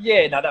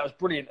 Yeah, no, that was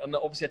brilliant. And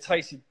obviously, I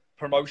tasted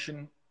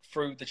promotion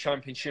through the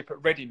Championship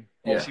at Reading.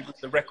 Obviously, with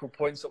the record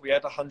points that we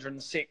had,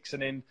 106.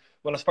 And then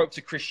when I spoke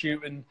to Chris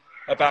Hughton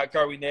about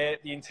going there,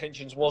 the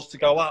intentions was to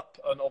go up.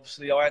 And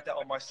obviously, I had that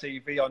on my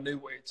CV. I knew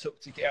what it took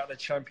to get out of the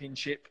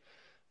Championship.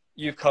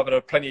 You've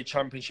covered plenty of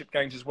Championship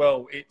games as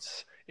well.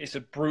 It's a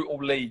brutal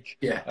league.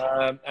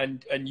 Yeah.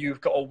 And you've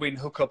got to win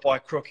hook or by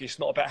crook. It's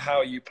not about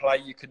how you play.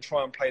 You can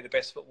try and play the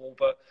best football,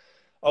 but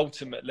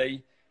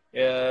ultimately,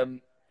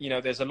 you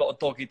know, there's a lot of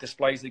doggy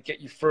displays that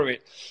get you through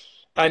it.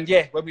 And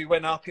yeah, when we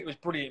went up, it was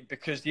brilliant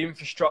because the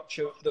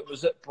infrastructure that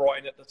was at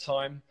Brighton at the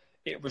time,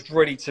 it was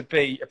ready to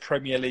be a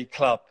Premier League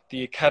club.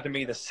 The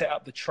academy, the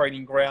setup, the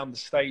training ground, the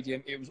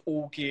stadium, it was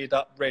all geared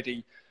up,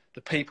 ready.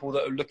 The people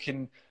that are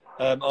looking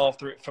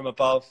after it from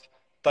above,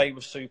 they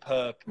were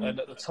superb. And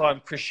at the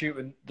time, Chris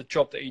Hughton, the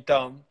job that he'd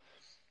done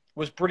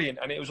was brilliant.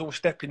 And it was all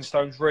stepping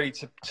stones ready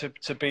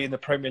to be in the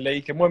Premier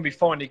League. And when we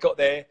finally got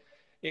there,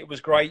 it was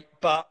great.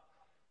 But,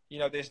 you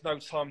know, there's no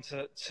time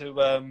to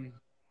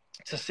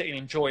sit and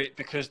enjoy it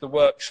because the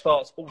work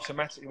starts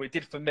automatically. Well, it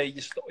did for me.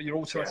 You're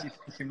automatically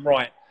thinking,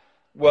 right,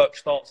 work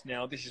starts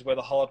now. This is where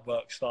the hard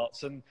work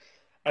starts. And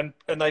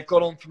they've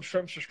gone on from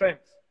strength to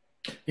strength.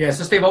 Yeah,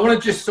 so Steve, I want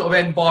to just sort of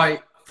end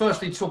by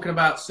firstly talking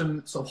about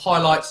some sort of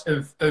highlights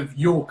of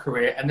your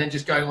career and then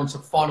just going on to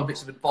final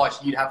bits of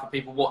advice you'd have for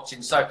people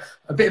watching. So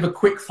a bit of a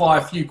quick fire,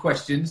 few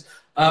questions.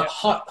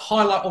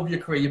 Highlight of your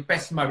career, your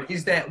best moment.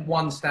 Is there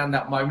one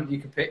standout moment you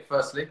can pick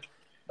firstly?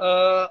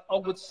 I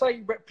would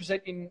say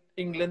representing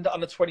England at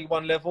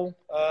under-21 level.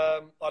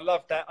 I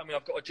love that. I mean,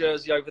 I've got a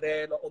jersey over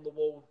there on the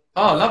wall.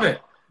 Oh, I love it.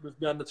 With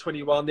me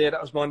under-21 there.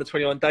 That was my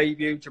under-21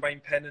 debut.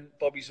 Jermaine Pennant,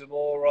 Bobby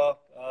Zamora,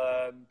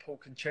 Paul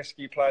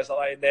Konchesky, players like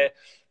that in there.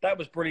 That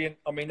was brilliant.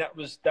 I mean, that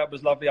was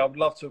lovely. I would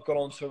love to have gone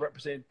on to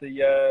represent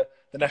the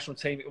national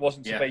team. It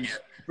wasn't to be.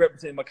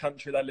 Representing my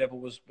country at that level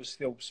was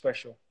still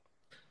special.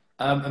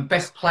 And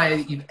best player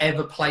that you've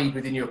ever played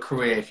with in your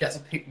career? If you had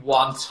to pick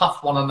one,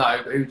 tough one, I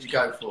know, but who would you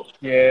go for?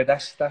 Yeah,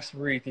 that's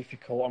really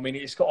difficult. I mean,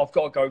 I've got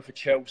to go for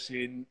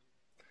Chelsea. And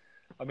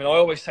I mean, I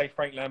always say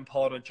Frank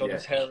Lampard or John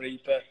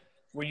Terry, but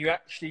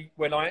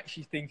when I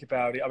actually think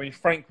about it, I mean,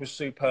 Frank was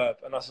superb,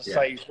 and as I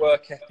say, his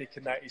work ethic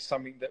and that is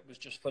something that was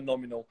just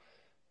phenomenal.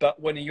 But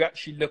when you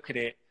actually look at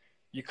it,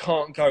 you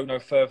can't go no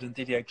further than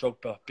Didier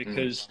Drogba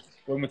because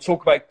when we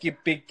talk about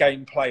big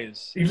game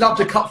players, he loved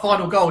the cup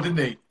final goal, didn't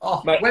he?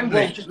 Oh, mate,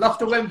 Wembley, loved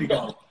the Wembley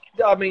goal.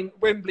 I mean,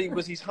 Wembley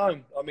was his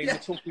home. I mean, we're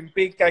talking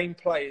big game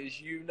players.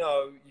 You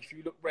know, if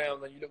you look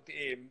round and you looked at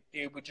him,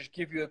 he would just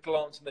give you a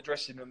glance in the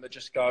dressing room that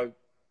just go,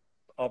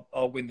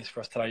 I'll win this for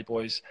us today,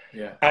 boys.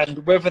 Yeah.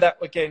 And whether that,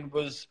 again,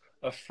 was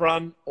a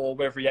front or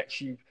whether he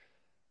actually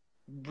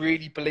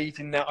really believed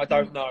in that, I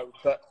don't know.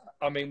 But,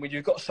 I mean, when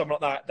you've got someone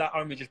like that, that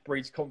only just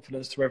breeds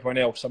confidence to everyone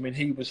else. I mean,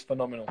 he was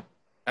phenomenal.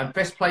 And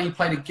best player you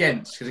played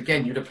against? Because,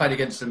 again, you'd have played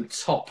against some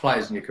top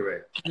players in your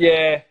career.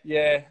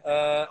 Yeah.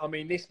 I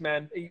mean, this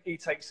man, he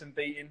takes some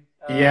beating.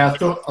 I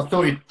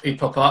thought he'd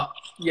pop up.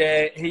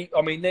 Yeah,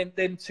 I mean,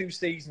 them 2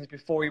 seasons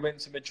before he went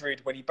to Madrid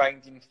when he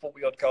banged in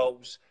 40-odd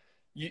goals,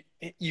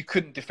 you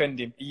couldn't defend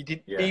him. You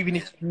didn't, even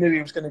if you knew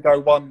he was going to go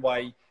one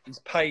way. His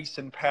pace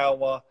and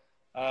power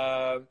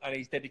and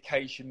his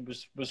dedication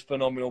was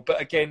phenomenal. But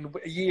again,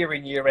 year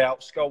in, year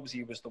out,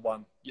 Scholesy was the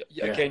one.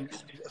 Again,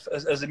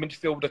 as a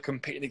midfielder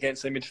competing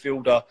against a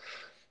midfielder,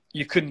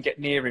 you couldn't get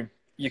near him.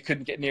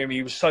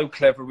 He was so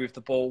clever with the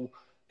ball,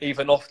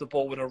 even off the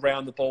ball and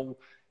around the ball.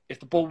 If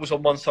the ball was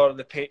on one side of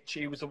the pitch,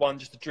 he was the one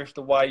just to drift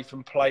away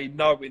from play,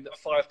 knowing that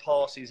 5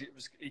 passes,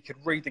 he could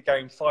read the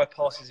game, 5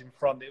 passes in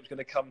front, it was going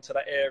to come to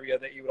that area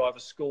that he would either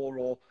score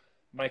or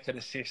make an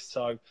assist.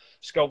 So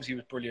Scholesy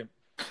was brilliant.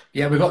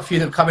 Yeah, we've got a few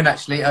that have come in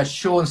actually.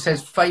 Sean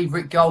says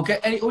favourite goal.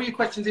 Get all your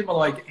questions in, by the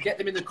way. Get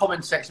them in the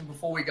comments section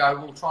before we go.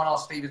 We'll try and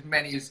ask Steve as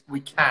many as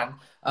we can.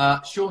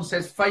 Sean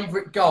says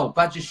favourite goal.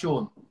 Badger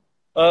Sean.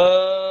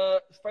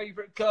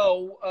 Favourite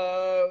goal?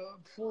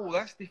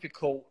 That's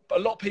difficult. But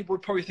a lot of people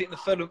would probably think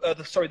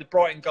the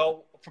Brighton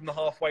goal from the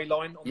halfway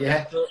line. On the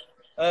left foot.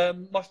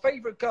 My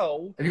favourite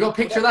goal. Have you got a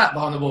picture of that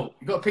behind the wall?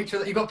 You got a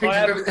picture? You got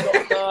pictures of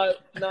everything?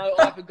 No,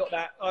 I haven't got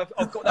that.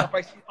 I've got that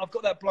basically. I've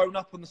got that blown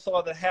up on the side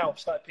of the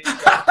house. That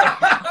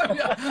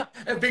picture.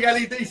 A big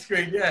LED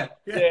screen. Yeah.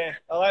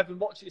 I haven't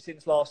watched it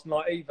since last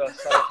night either.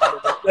 So.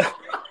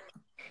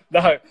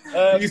 No.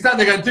 You stand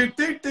there going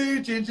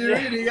do ginger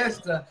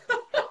Iniesta.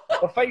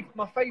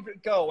 My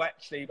favourite goal,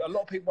 actually, a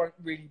lot of people won't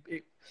really.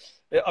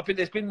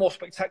 There's been more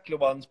spectacular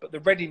ones, but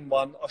the Reading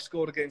one I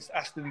scored against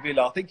Aston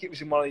Villa. I think it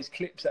was in one of these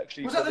clips,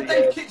 actually. Was that the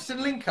Dave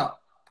Kitson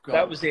link-up?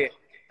 That was it.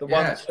 The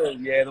Yeah.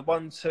 1-2, yeah, the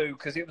 1-2,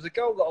 because it was a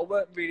goal that I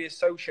weren't really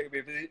associated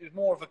with. It was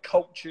more of a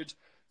cultured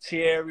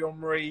Thierry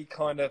Henry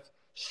kind of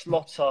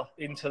slotter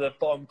into the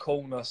bottom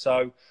corner.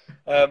 So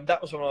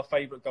that was one of my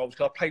favourite goals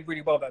because I played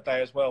really well that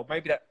day as well.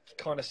 Maybe that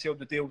kind of sealed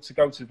the deal to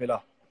go to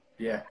Villa.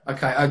 Yeah.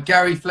 Okay.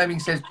 Gary Fleming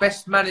says,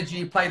 best manager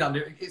you played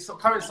under. It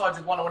sort of coincides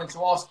with one I wanted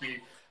to ask you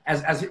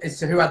as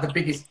to who had the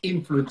biggest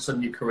influence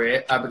on your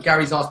career. But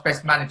Gary's asked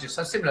best manager.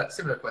 So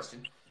similar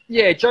question.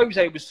 Yeah,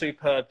 Jose was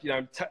superb. You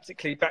know,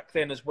 tactically back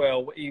then as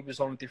well, he was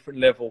on a different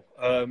level.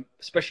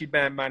 Especially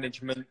man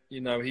management.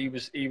 You know, he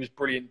was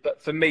brilliant.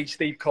 But for me,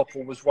 Steve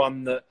Coppell was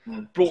one that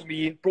brought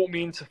me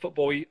into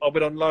football. I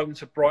went on loan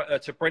to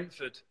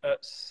Brentford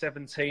at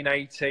 17,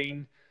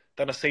 18.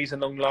 Done a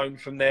season-long loan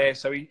from there.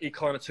 So he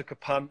kind of took a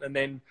punt, and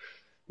then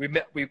we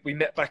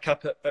met back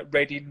up at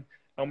Reading,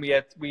 and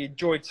we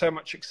enjoyed so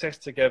much success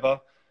together.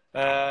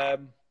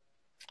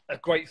 A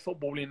great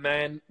footballing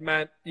man,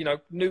 you know,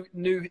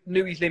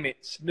 knew his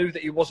limits, knew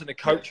that he wasn't a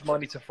coach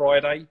Monday to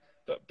Friday,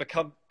 but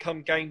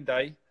come game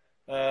day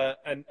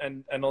and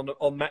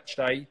on match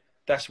day,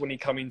 that's when he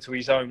come into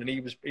his own, and he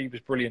was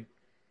brilliant.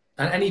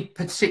 And any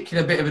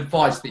particular bit of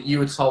advice that you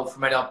were told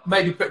from anyone,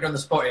 maybe putting you on the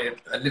spot here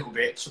a little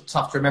bit, it's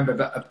tough to remember,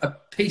 but a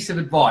piece of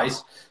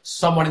advice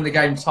someone in the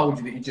game told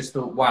you that you just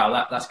thought,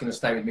 wow, that's going to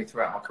stay with me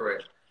throughout my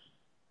career?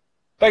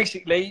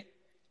 Basically,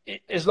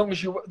 as long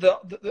as you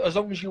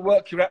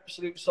work your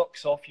absolute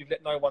socks off, you've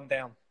let no one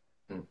down.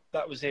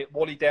 That was it.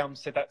 Wally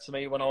Downs said that to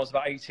me when I was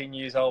about 18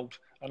 years old,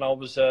 and I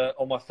was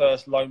on my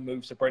first loan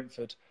move to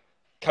Brentford.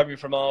 Coming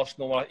from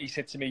Arsenal, he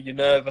said to me, "You're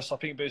nervous?" I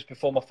think it was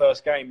before my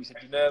first game. He said,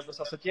 "You're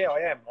nervous?" I said, "Yeah, I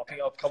am. I think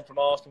I've come from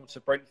Arsenal to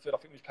Brentford. I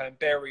think we was playing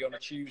Bury on a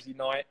Tuesday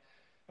night."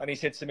 And he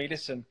said to me,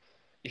 "Listen,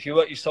 if you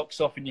work your socks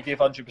off and you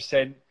give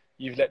 100%,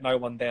 you've let no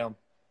one down.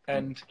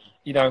 And,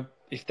 you know,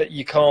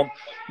 you can't,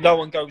 no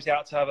one goes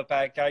out to have a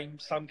bad game.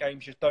 Some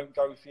games just don't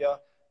go for you.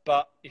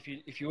 But if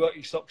you work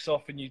your socks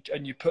off and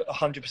you put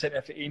 100%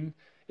 effort in,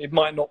 it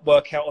might not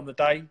work out on the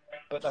day,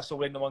 but that's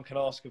all anyone can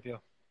ask of you."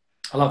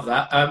 I love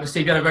that.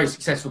 Steve, you had a very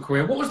successful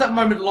career. What was that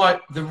moment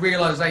like, the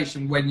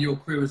realisation when your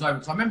career was over?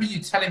 Because I remember you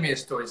telling me a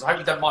story, so I hope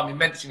you don't mind me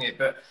mentioning it,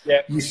 but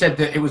you said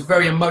that it was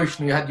very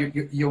emotional. You had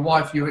your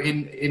wife, you were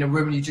in a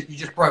room, and you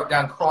just broke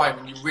down crying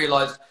when you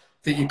realised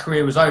that your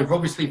career was over.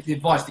 Obviously, the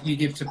advice that you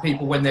give to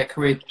people when their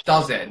career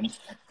does end,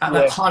 at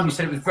that time you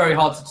said it was very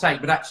hard to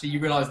take, but actually you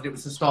realised that it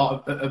was the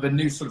start of a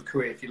new sort of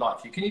career, if you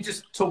like. Can you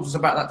just talk to us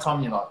about that time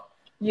in your life?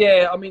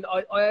 Yeah, I mean,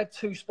 I had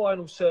 2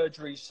 spinal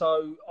surgeries.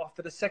 So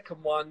after the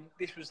second one,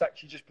 this was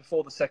actually just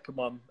before the second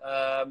one.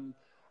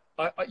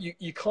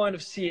 You kind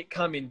of see it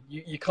coming.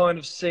 You kind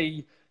of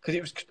see,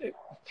 because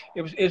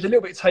it was a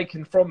little bit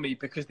taken from me,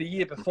 because the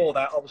year before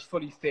that I was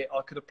fully fit.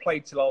 I could have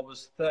played till I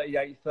was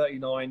 38,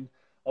 39.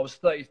 I was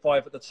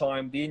 35 at the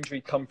time. The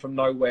injury come from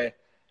nowhere,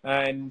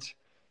 and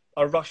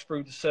I rushed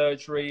through the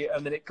surgery,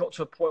 and then it got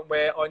to a point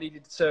where I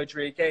needed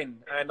surgery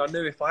again, and I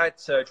knew if I had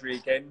surgery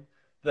again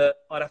that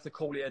I'd have to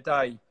call it a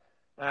day.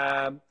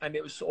 And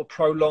it was sort of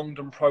prolonged,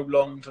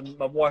 and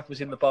my wife was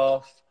in the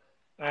bath,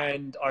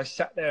 and I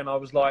sat there and I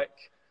was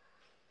like,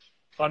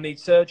 I need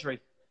surgery.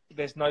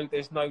 There's no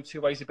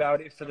 2 ways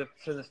about it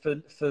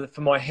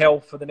for my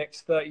health for the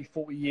next 30,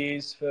 40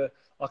 years.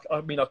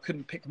 I mean, I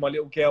couldn't pick my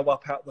little girl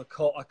up out of the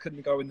cot. I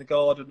couldn't go in the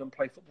garden and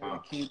play football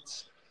with the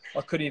kids.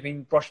 I couldn't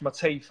even brush my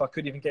teeth. I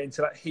couldn't even get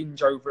into that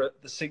hinge over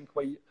at the sink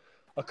where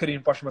I couldn't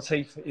even brush my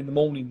teeth in the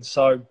morning.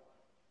 So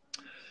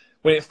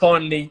when it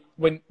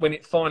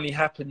finally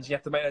happens, you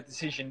have to make that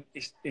decision.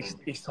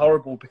 It's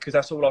horrible, because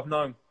that's all I've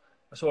known.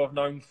 That's all I've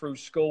known through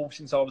school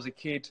since I was a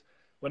kid.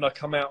 When I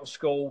come out of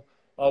school,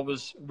 I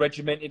was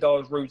regimented, I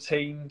was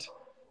routined,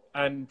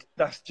 and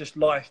that's just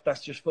life.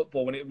 That's just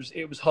football, and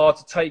it was hard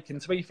to take. And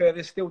to be fair,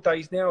 there's still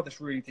days now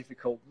that's really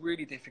difficult.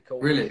 Really?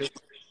 Because,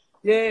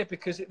 yeah,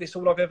 because it's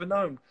all I've ever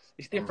known.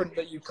 It's different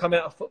that you come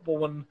out of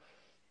football and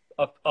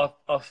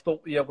I've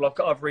thought, yeah, well, I've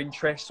got other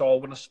interests, or I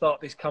want to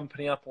start this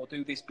company up or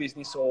do this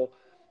business, or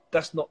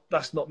that's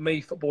not me.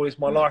 Football is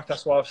my life.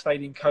 That's why I've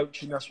stayed in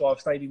coaching. That's why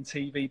I've stayed in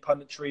TV,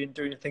 punditry, and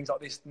doing things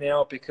like this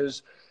now,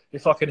 because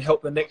if I can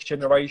help the next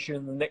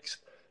generation, the next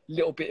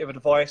little bit of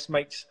advice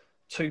makes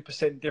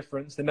 2%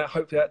 difference, then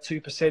hopefully that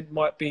 2%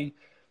 might be,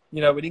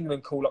 you know, an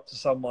England call up to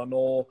someone,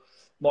 or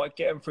might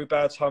get them through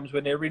bad times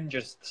when they're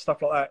injured,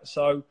 stuff like that.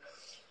 So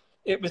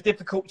it was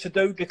difficult to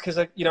do, because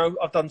you know,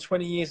 I've done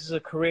 20 years as a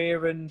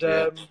career, and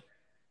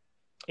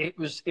it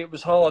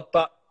was hard.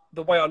 But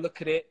the way I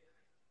look at it,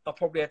 I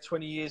probably had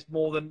 20 years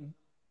more than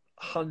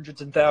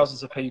hundreds and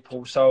thousands of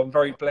people. So I'm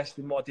very blessed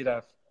in what I did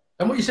have.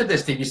 And what you said there,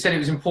 Steve, you said it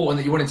was important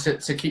that you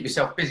wanted to keep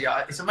yourself busy.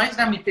 It's amazing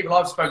how many people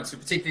I've spoken to,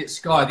 particularly at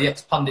Sky, the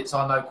ex-pundits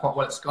I know quite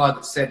well at Sky,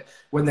 that said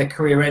when their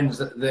career ends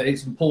that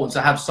it's important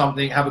to have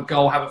something, have a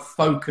goal, have a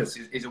focus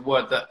is a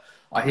word that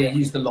I hear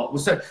used a lot.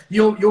 So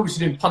you're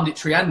obviously doing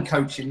punditry and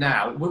coaching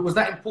now. Was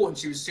that important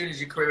to you as soon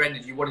as your career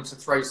ended, you wanted to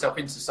throw yourself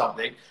into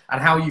something?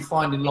 And how are you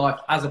finding life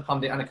as a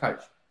pundit and a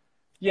coach?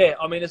 Yeah,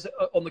 I mean,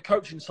 on the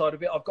coaching side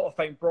of it, I've got to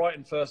thank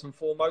Brighton first and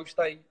foremost.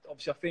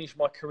 Obviously, I finished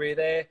my career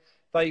there.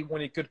 they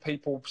wanted good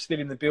people still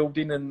in the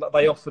building, and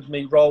they offered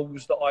me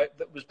roles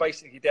that was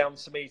basically down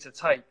to me to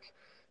take.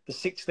 The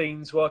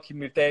 16s, working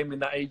with them in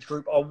that age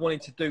group, I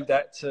wanted to do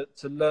that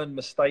to learn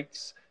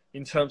mistakes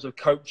in terms of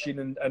coaching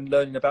and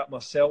learning about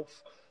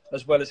myself,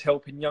 as well as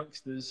helping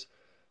youngsters.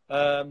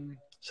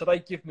 So they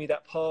give me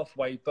that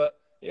pathway, but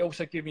it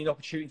also gave me an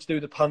opportunity to do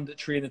the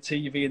punditry and the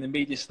TV and the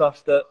media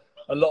stuff that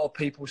a lot of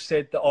people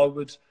said that I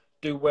would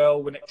do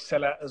well and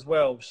excel at as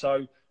well.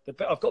 So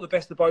I've got the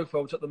best of both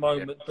worlds at the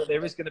moment, but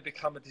there is going to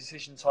become a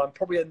decision time,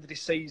 probably end of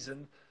this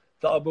season,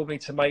 that I will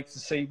need to make to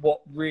see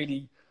what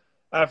really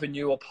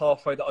avenue or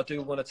pathway that I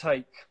do want to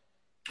take.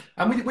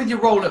 And with your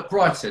role at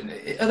Brighton,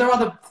 are there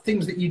other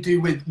things that you do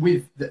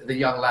with the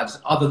young lads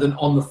other than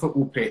on the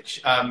football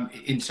pitch,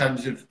 in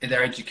terms of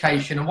their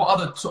education, and what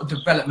other sort of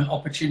development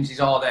opportunities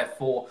are there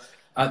for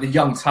the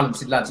young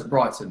talented lads at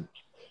Brighton?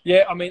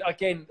 Yeah, I mean,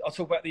 again, I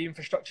talk about the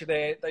infrastructure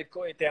there. They've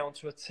got it down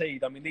to a T.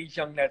 I mean, these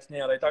young lads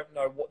now, they don't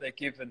know what they're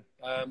given.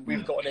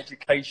 We've got an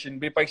education.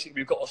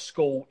 We've got a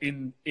school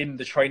in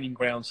the training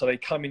ground. So they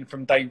come in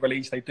from day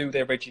release, they do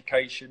their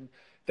education,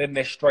 then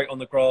they're straight on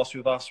the grass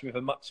with us with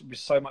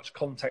so much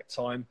contact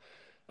time.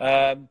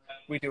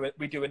 We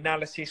do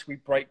analysis, we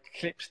break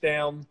clips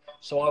down.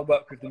 So I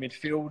work with the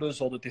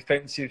midfielders or the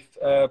defensive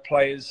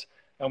players,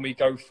 and we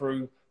go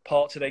through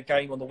parts of their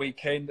game on the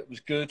weekend that was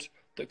good,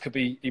 that could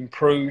be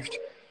improved.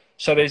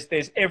 So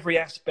there's every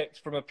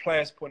aspect from a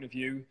player's point of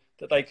view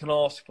that they can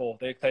ask for.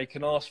 They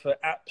can ask for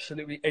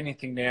absolutely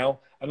anything now.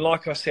 And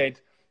like I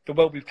said, the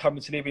world we've come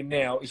to live in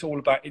now is all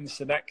about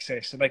instant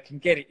access, and they can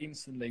get it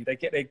instantly. They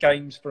get their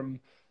games from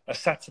a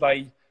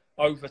Saturday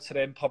over to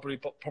them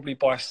probably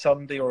by a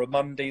Sunday or a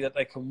Monday that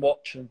they can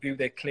watch and view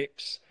their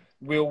clips.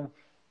 We'll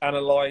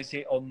analyse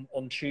it on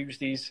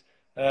Tuesdays.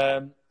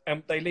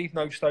 And they leave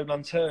no stone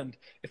unturned.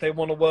 If they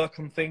want to work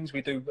on things,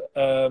 we do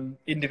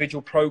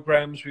individual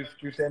programs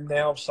with them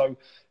now. So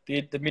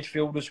the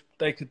midfielders,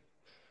 they could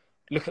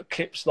look at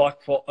clips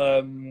like what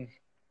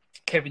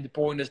Kevin De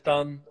Bruyne has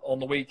done on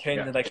the weekend,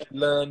 and they can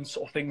learn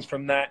sort of things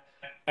from that.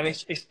 And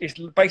it's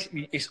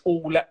basically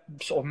all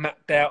sort of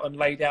mapped out and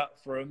laid out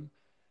for them.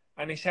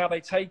 And it's how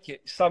they take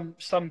it.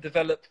 Some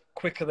develop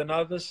quicker than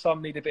others.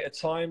 Some need a bit of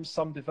time.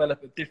 Some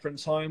develop at different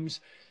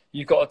times.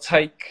 You've got to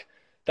take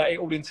that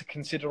all into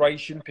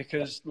consideration,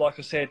 because, like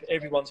I said,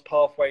 everyone's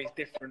pathway is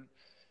different,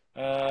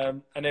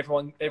 and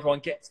everyone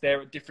gets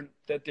there at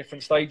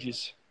different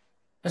stages.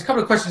 There's a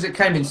couple of questions that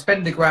came in.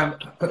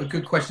 Spendergram put a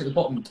good question at the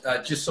bottom,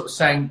 just sort of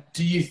saying,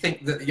 do you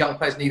think that the young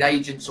players need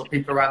agents or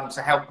people around them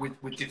to help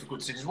with difficult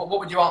decisions? What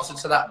would your answer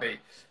to that be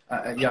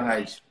at a young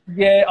age?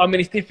 Yeah, I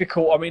mean, it's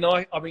difficult.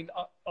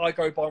 I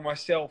go by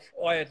myself.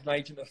 I had an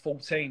agent at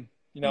 14.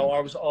 You know, I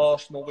was at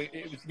Arsenal.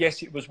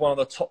 It was one of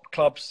the top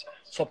clubs,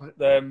 top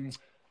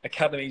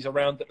academies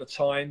around at the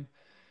time.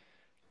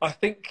 I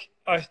think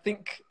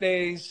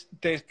there's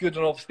good,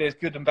 and obviously there's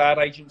good and bad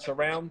agents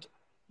around.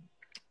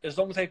 As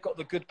long as they've got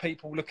the good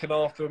people looking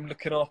after them,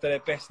 looking after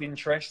their best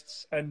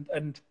interests,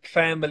 and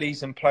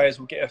families and players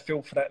will get a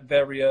feel for that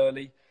very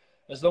early.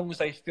 As long as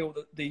they feel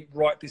that the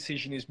right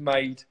decision is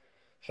made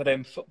for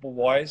them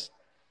football-wise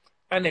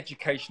and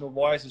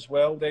educational-wise as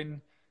well,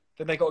 then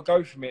they got to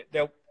go from it.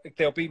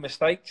 There'll be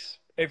mistakes.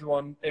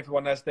 Everyone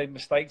has their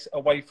mistakes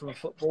away from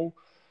football.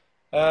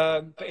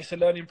 But it's a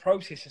learning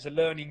process. It's a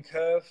learning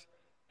curve.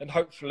 And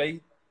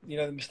hopefully, you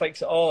know, the mistakes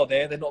that are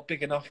there, they're not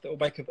big enough that will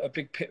make a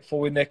big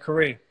pitfall in their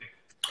career.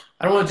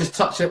 I want to just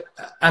touch it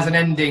as an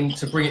ending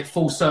to bring it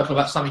full circle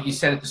about something you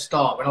said at the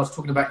start. When I was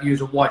talking about you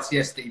as a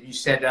YTS, Steve, you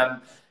said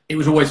it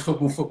was always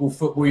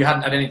football. You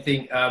hadn't had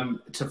anything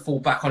to fall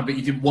back on, but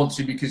you didn't want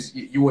to because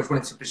you always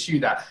wanted to pursue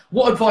that.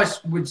 What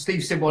advice would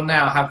Steve Sidwell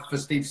now have for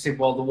Steve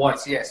Sidwell, the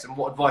YTS? And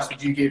what advice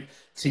would you give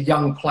to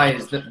young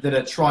players that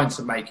are trying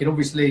to make it?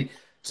 Obviously,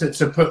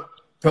 to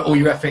put all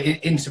your effort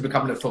into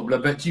becoming a footballer,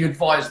 but do you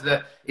advise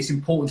that it's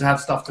important to have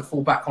stuff to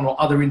fall back on or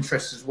other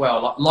interests as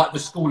well, like the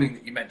schooling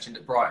that you mentioned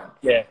at Brighton?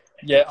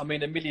 Yeah, I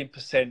mean,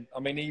 1,000,000%. I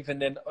mean,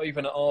 even at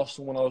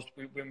Arsenal,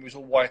 when we was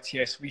all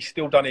YTS, we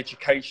still done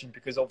education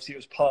because obviously it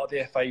was part of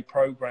the FA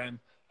programme,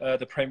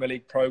 the Premier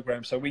League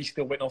programme. So we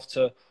still went off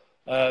to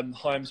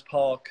Hymes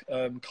Park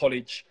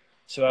College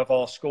to have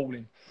our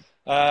schooling.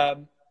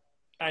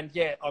 And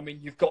yeah, I mean,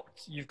 you've got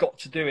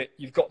to do it.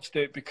 You've got to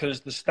do it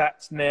because the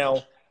stats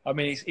now, I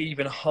mean, it's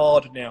even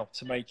harder now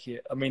to make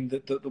it. I mean,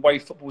 the way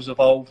football's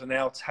evolved and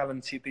how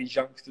talented these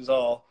youngsters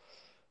are,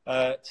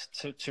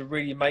 to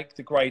really make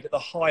the grade at the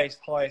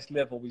highest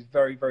level is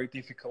very, very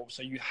difficult.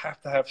 So you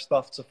have to have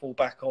stuff to fall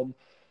back on.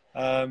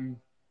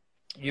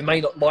 You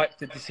may not like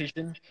the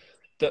decision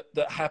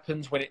that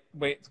happens when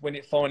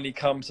it finally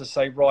comes to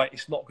say, right,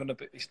 this is not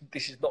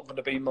going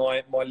to be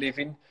my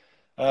living.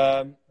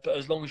 But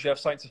as long as you have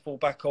something to fall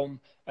back on,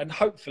 and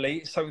hopefully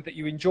it's something that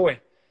you enjoy.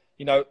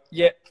 You know,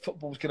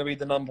 football's going to be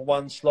the number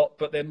one slot,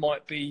 but there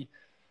might be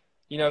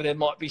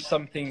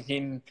something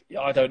in,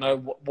 I don't know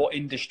what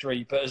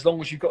industry, but as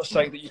long as you've got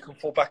something that you can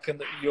fall back and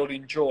that you'll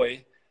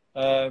enjoy,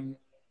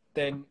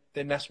 then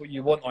that's what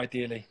you want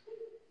ideally.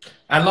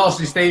 And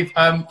lastly, Steve,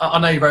 I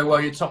know you very well.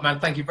 You're a top man.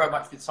 Thank you very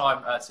much for your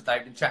time today.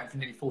 We've been chatting for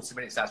nearly 40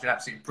 minutes now. It's been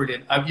absolutely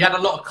brilliant. You had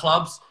a lot of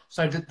clubs.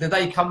 So do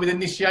they come with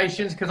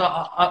initiations? Because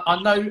I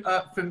know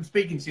from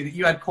speaking to you that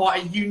you had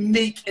quite a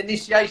unique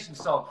initiation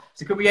song.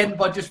 So can we end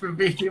by just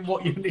revealing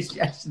what your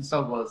initiation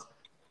song was?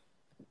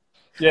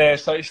 Yeah,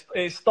 so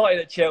it started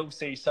at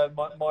Chelsea. So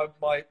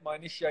my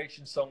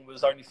initiation song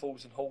was Only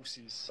Fools and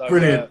Horses. So,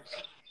 brilliant.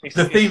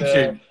 The theme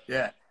tune.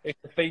 Yeah. It's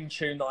a theme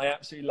tune that I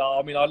absolutely love.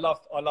 I mean, I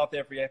loved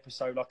every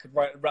episode. I could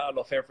rattle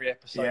off every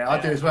episode. Yeah,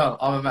 I do as well.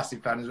 I'm a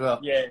massive fan as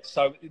well. Yeah,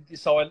 so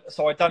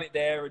I done it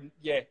there, and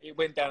yeah, it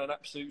went down an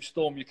absolute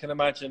storm. You can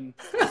imagine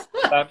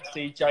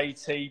Lampsey,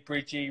 JT,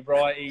 Bridgie,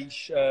 Righty,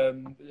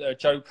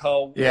 Joe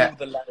Cole, all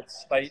the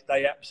lads.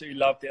 They absolutely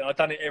loved it. And I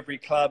done it at every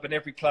club, and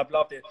every club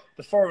loved it.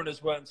 The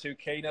foreigners weren't too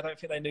keen. I don't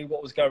think they knew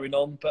what was going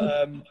on,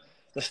 but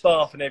the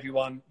staff and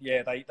everyone,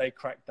 yeah, they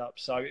cracked up.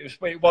 So it was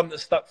one that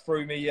stuck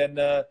through me,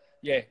 and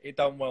yeah, it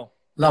done well.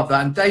 Love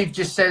that. And Dave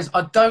just says,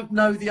 I don't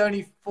know the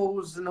Only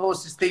Fools and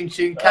Horses theme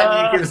tune.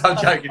 Can you give us? I'm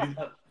joking.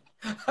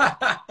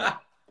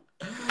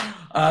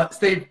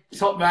 Steve,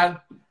 top man.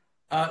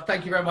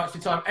 Thank you very much for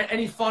your time.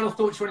 Any final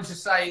thoughts you wanted to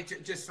say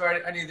just for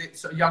any of the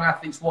sort of young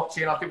athletes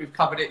watching? I think we've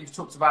covered it. You've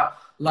talked about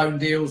loan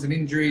deals and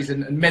injuries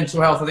and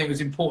mental health. I think it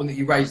was important that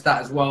you raised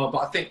that as well. But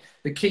I think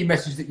the key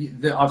message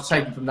that I've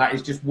taken from that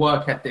is just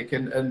work ethic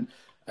and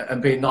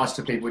being nice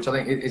to people, which I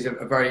think is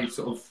a very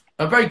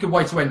good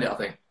way to end it, I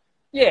think.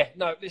 Yeah,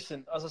 no,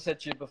 listen, as I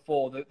said to you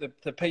before,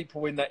 the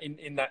people in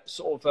that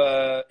sort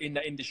of in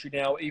that industry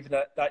now, even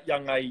at that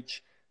young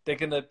age, they're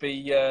going to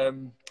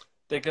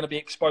be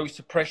exposed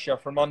to pressure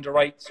from under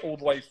 8s all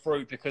the way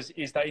through, because it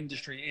is that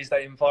industry, it is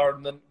that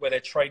environment where they're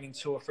training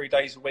 2 or 3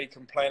 days a week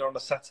and playing on a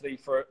Saturday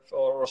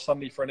or a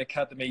Sunday for an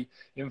academy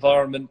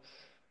environment.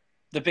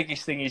 The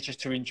biggest thing is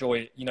just to enjoy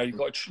it. You know, you've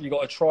got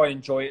to try and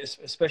enjoy it,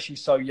 especially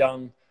so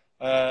young,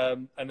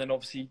 and then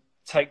obviously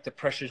take the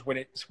pressures when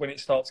it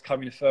starts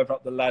coming further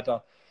up the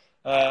ladder.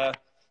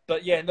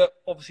 But yeah, look,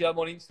 obviously I'm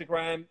on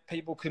Instagram.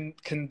 People can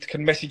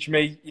message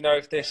me, you know,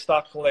 if they're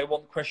stuck or they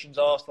want questions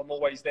asked. I'm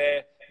always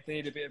there if they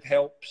need a bit of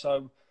help.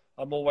 So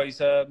I'm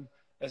always,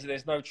 as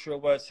there's no true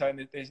word saying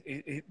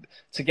that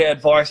to get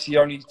advice,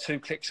 you're only 2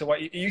 clicks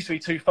away. It used to be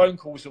 2 phone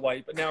calls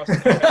away, but now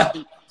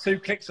it's 2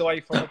 clicks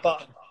away from a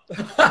button.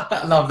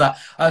 I love that.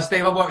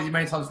 Steve, I've worked with you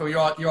many times before.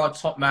 You're a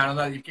top man. I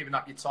know you've given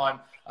up your time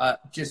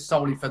just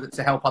solely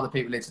to help other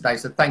people here today.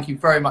 So thank you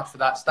very much for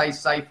that. Stay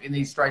safe in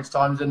these strange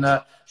times, and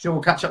sure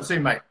we'll catch up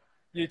soon, mate.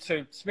 You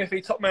too. Smithy,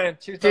 top man.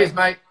 Cheers,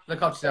 mate.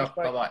 Look after yourself.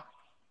 Bye-bye.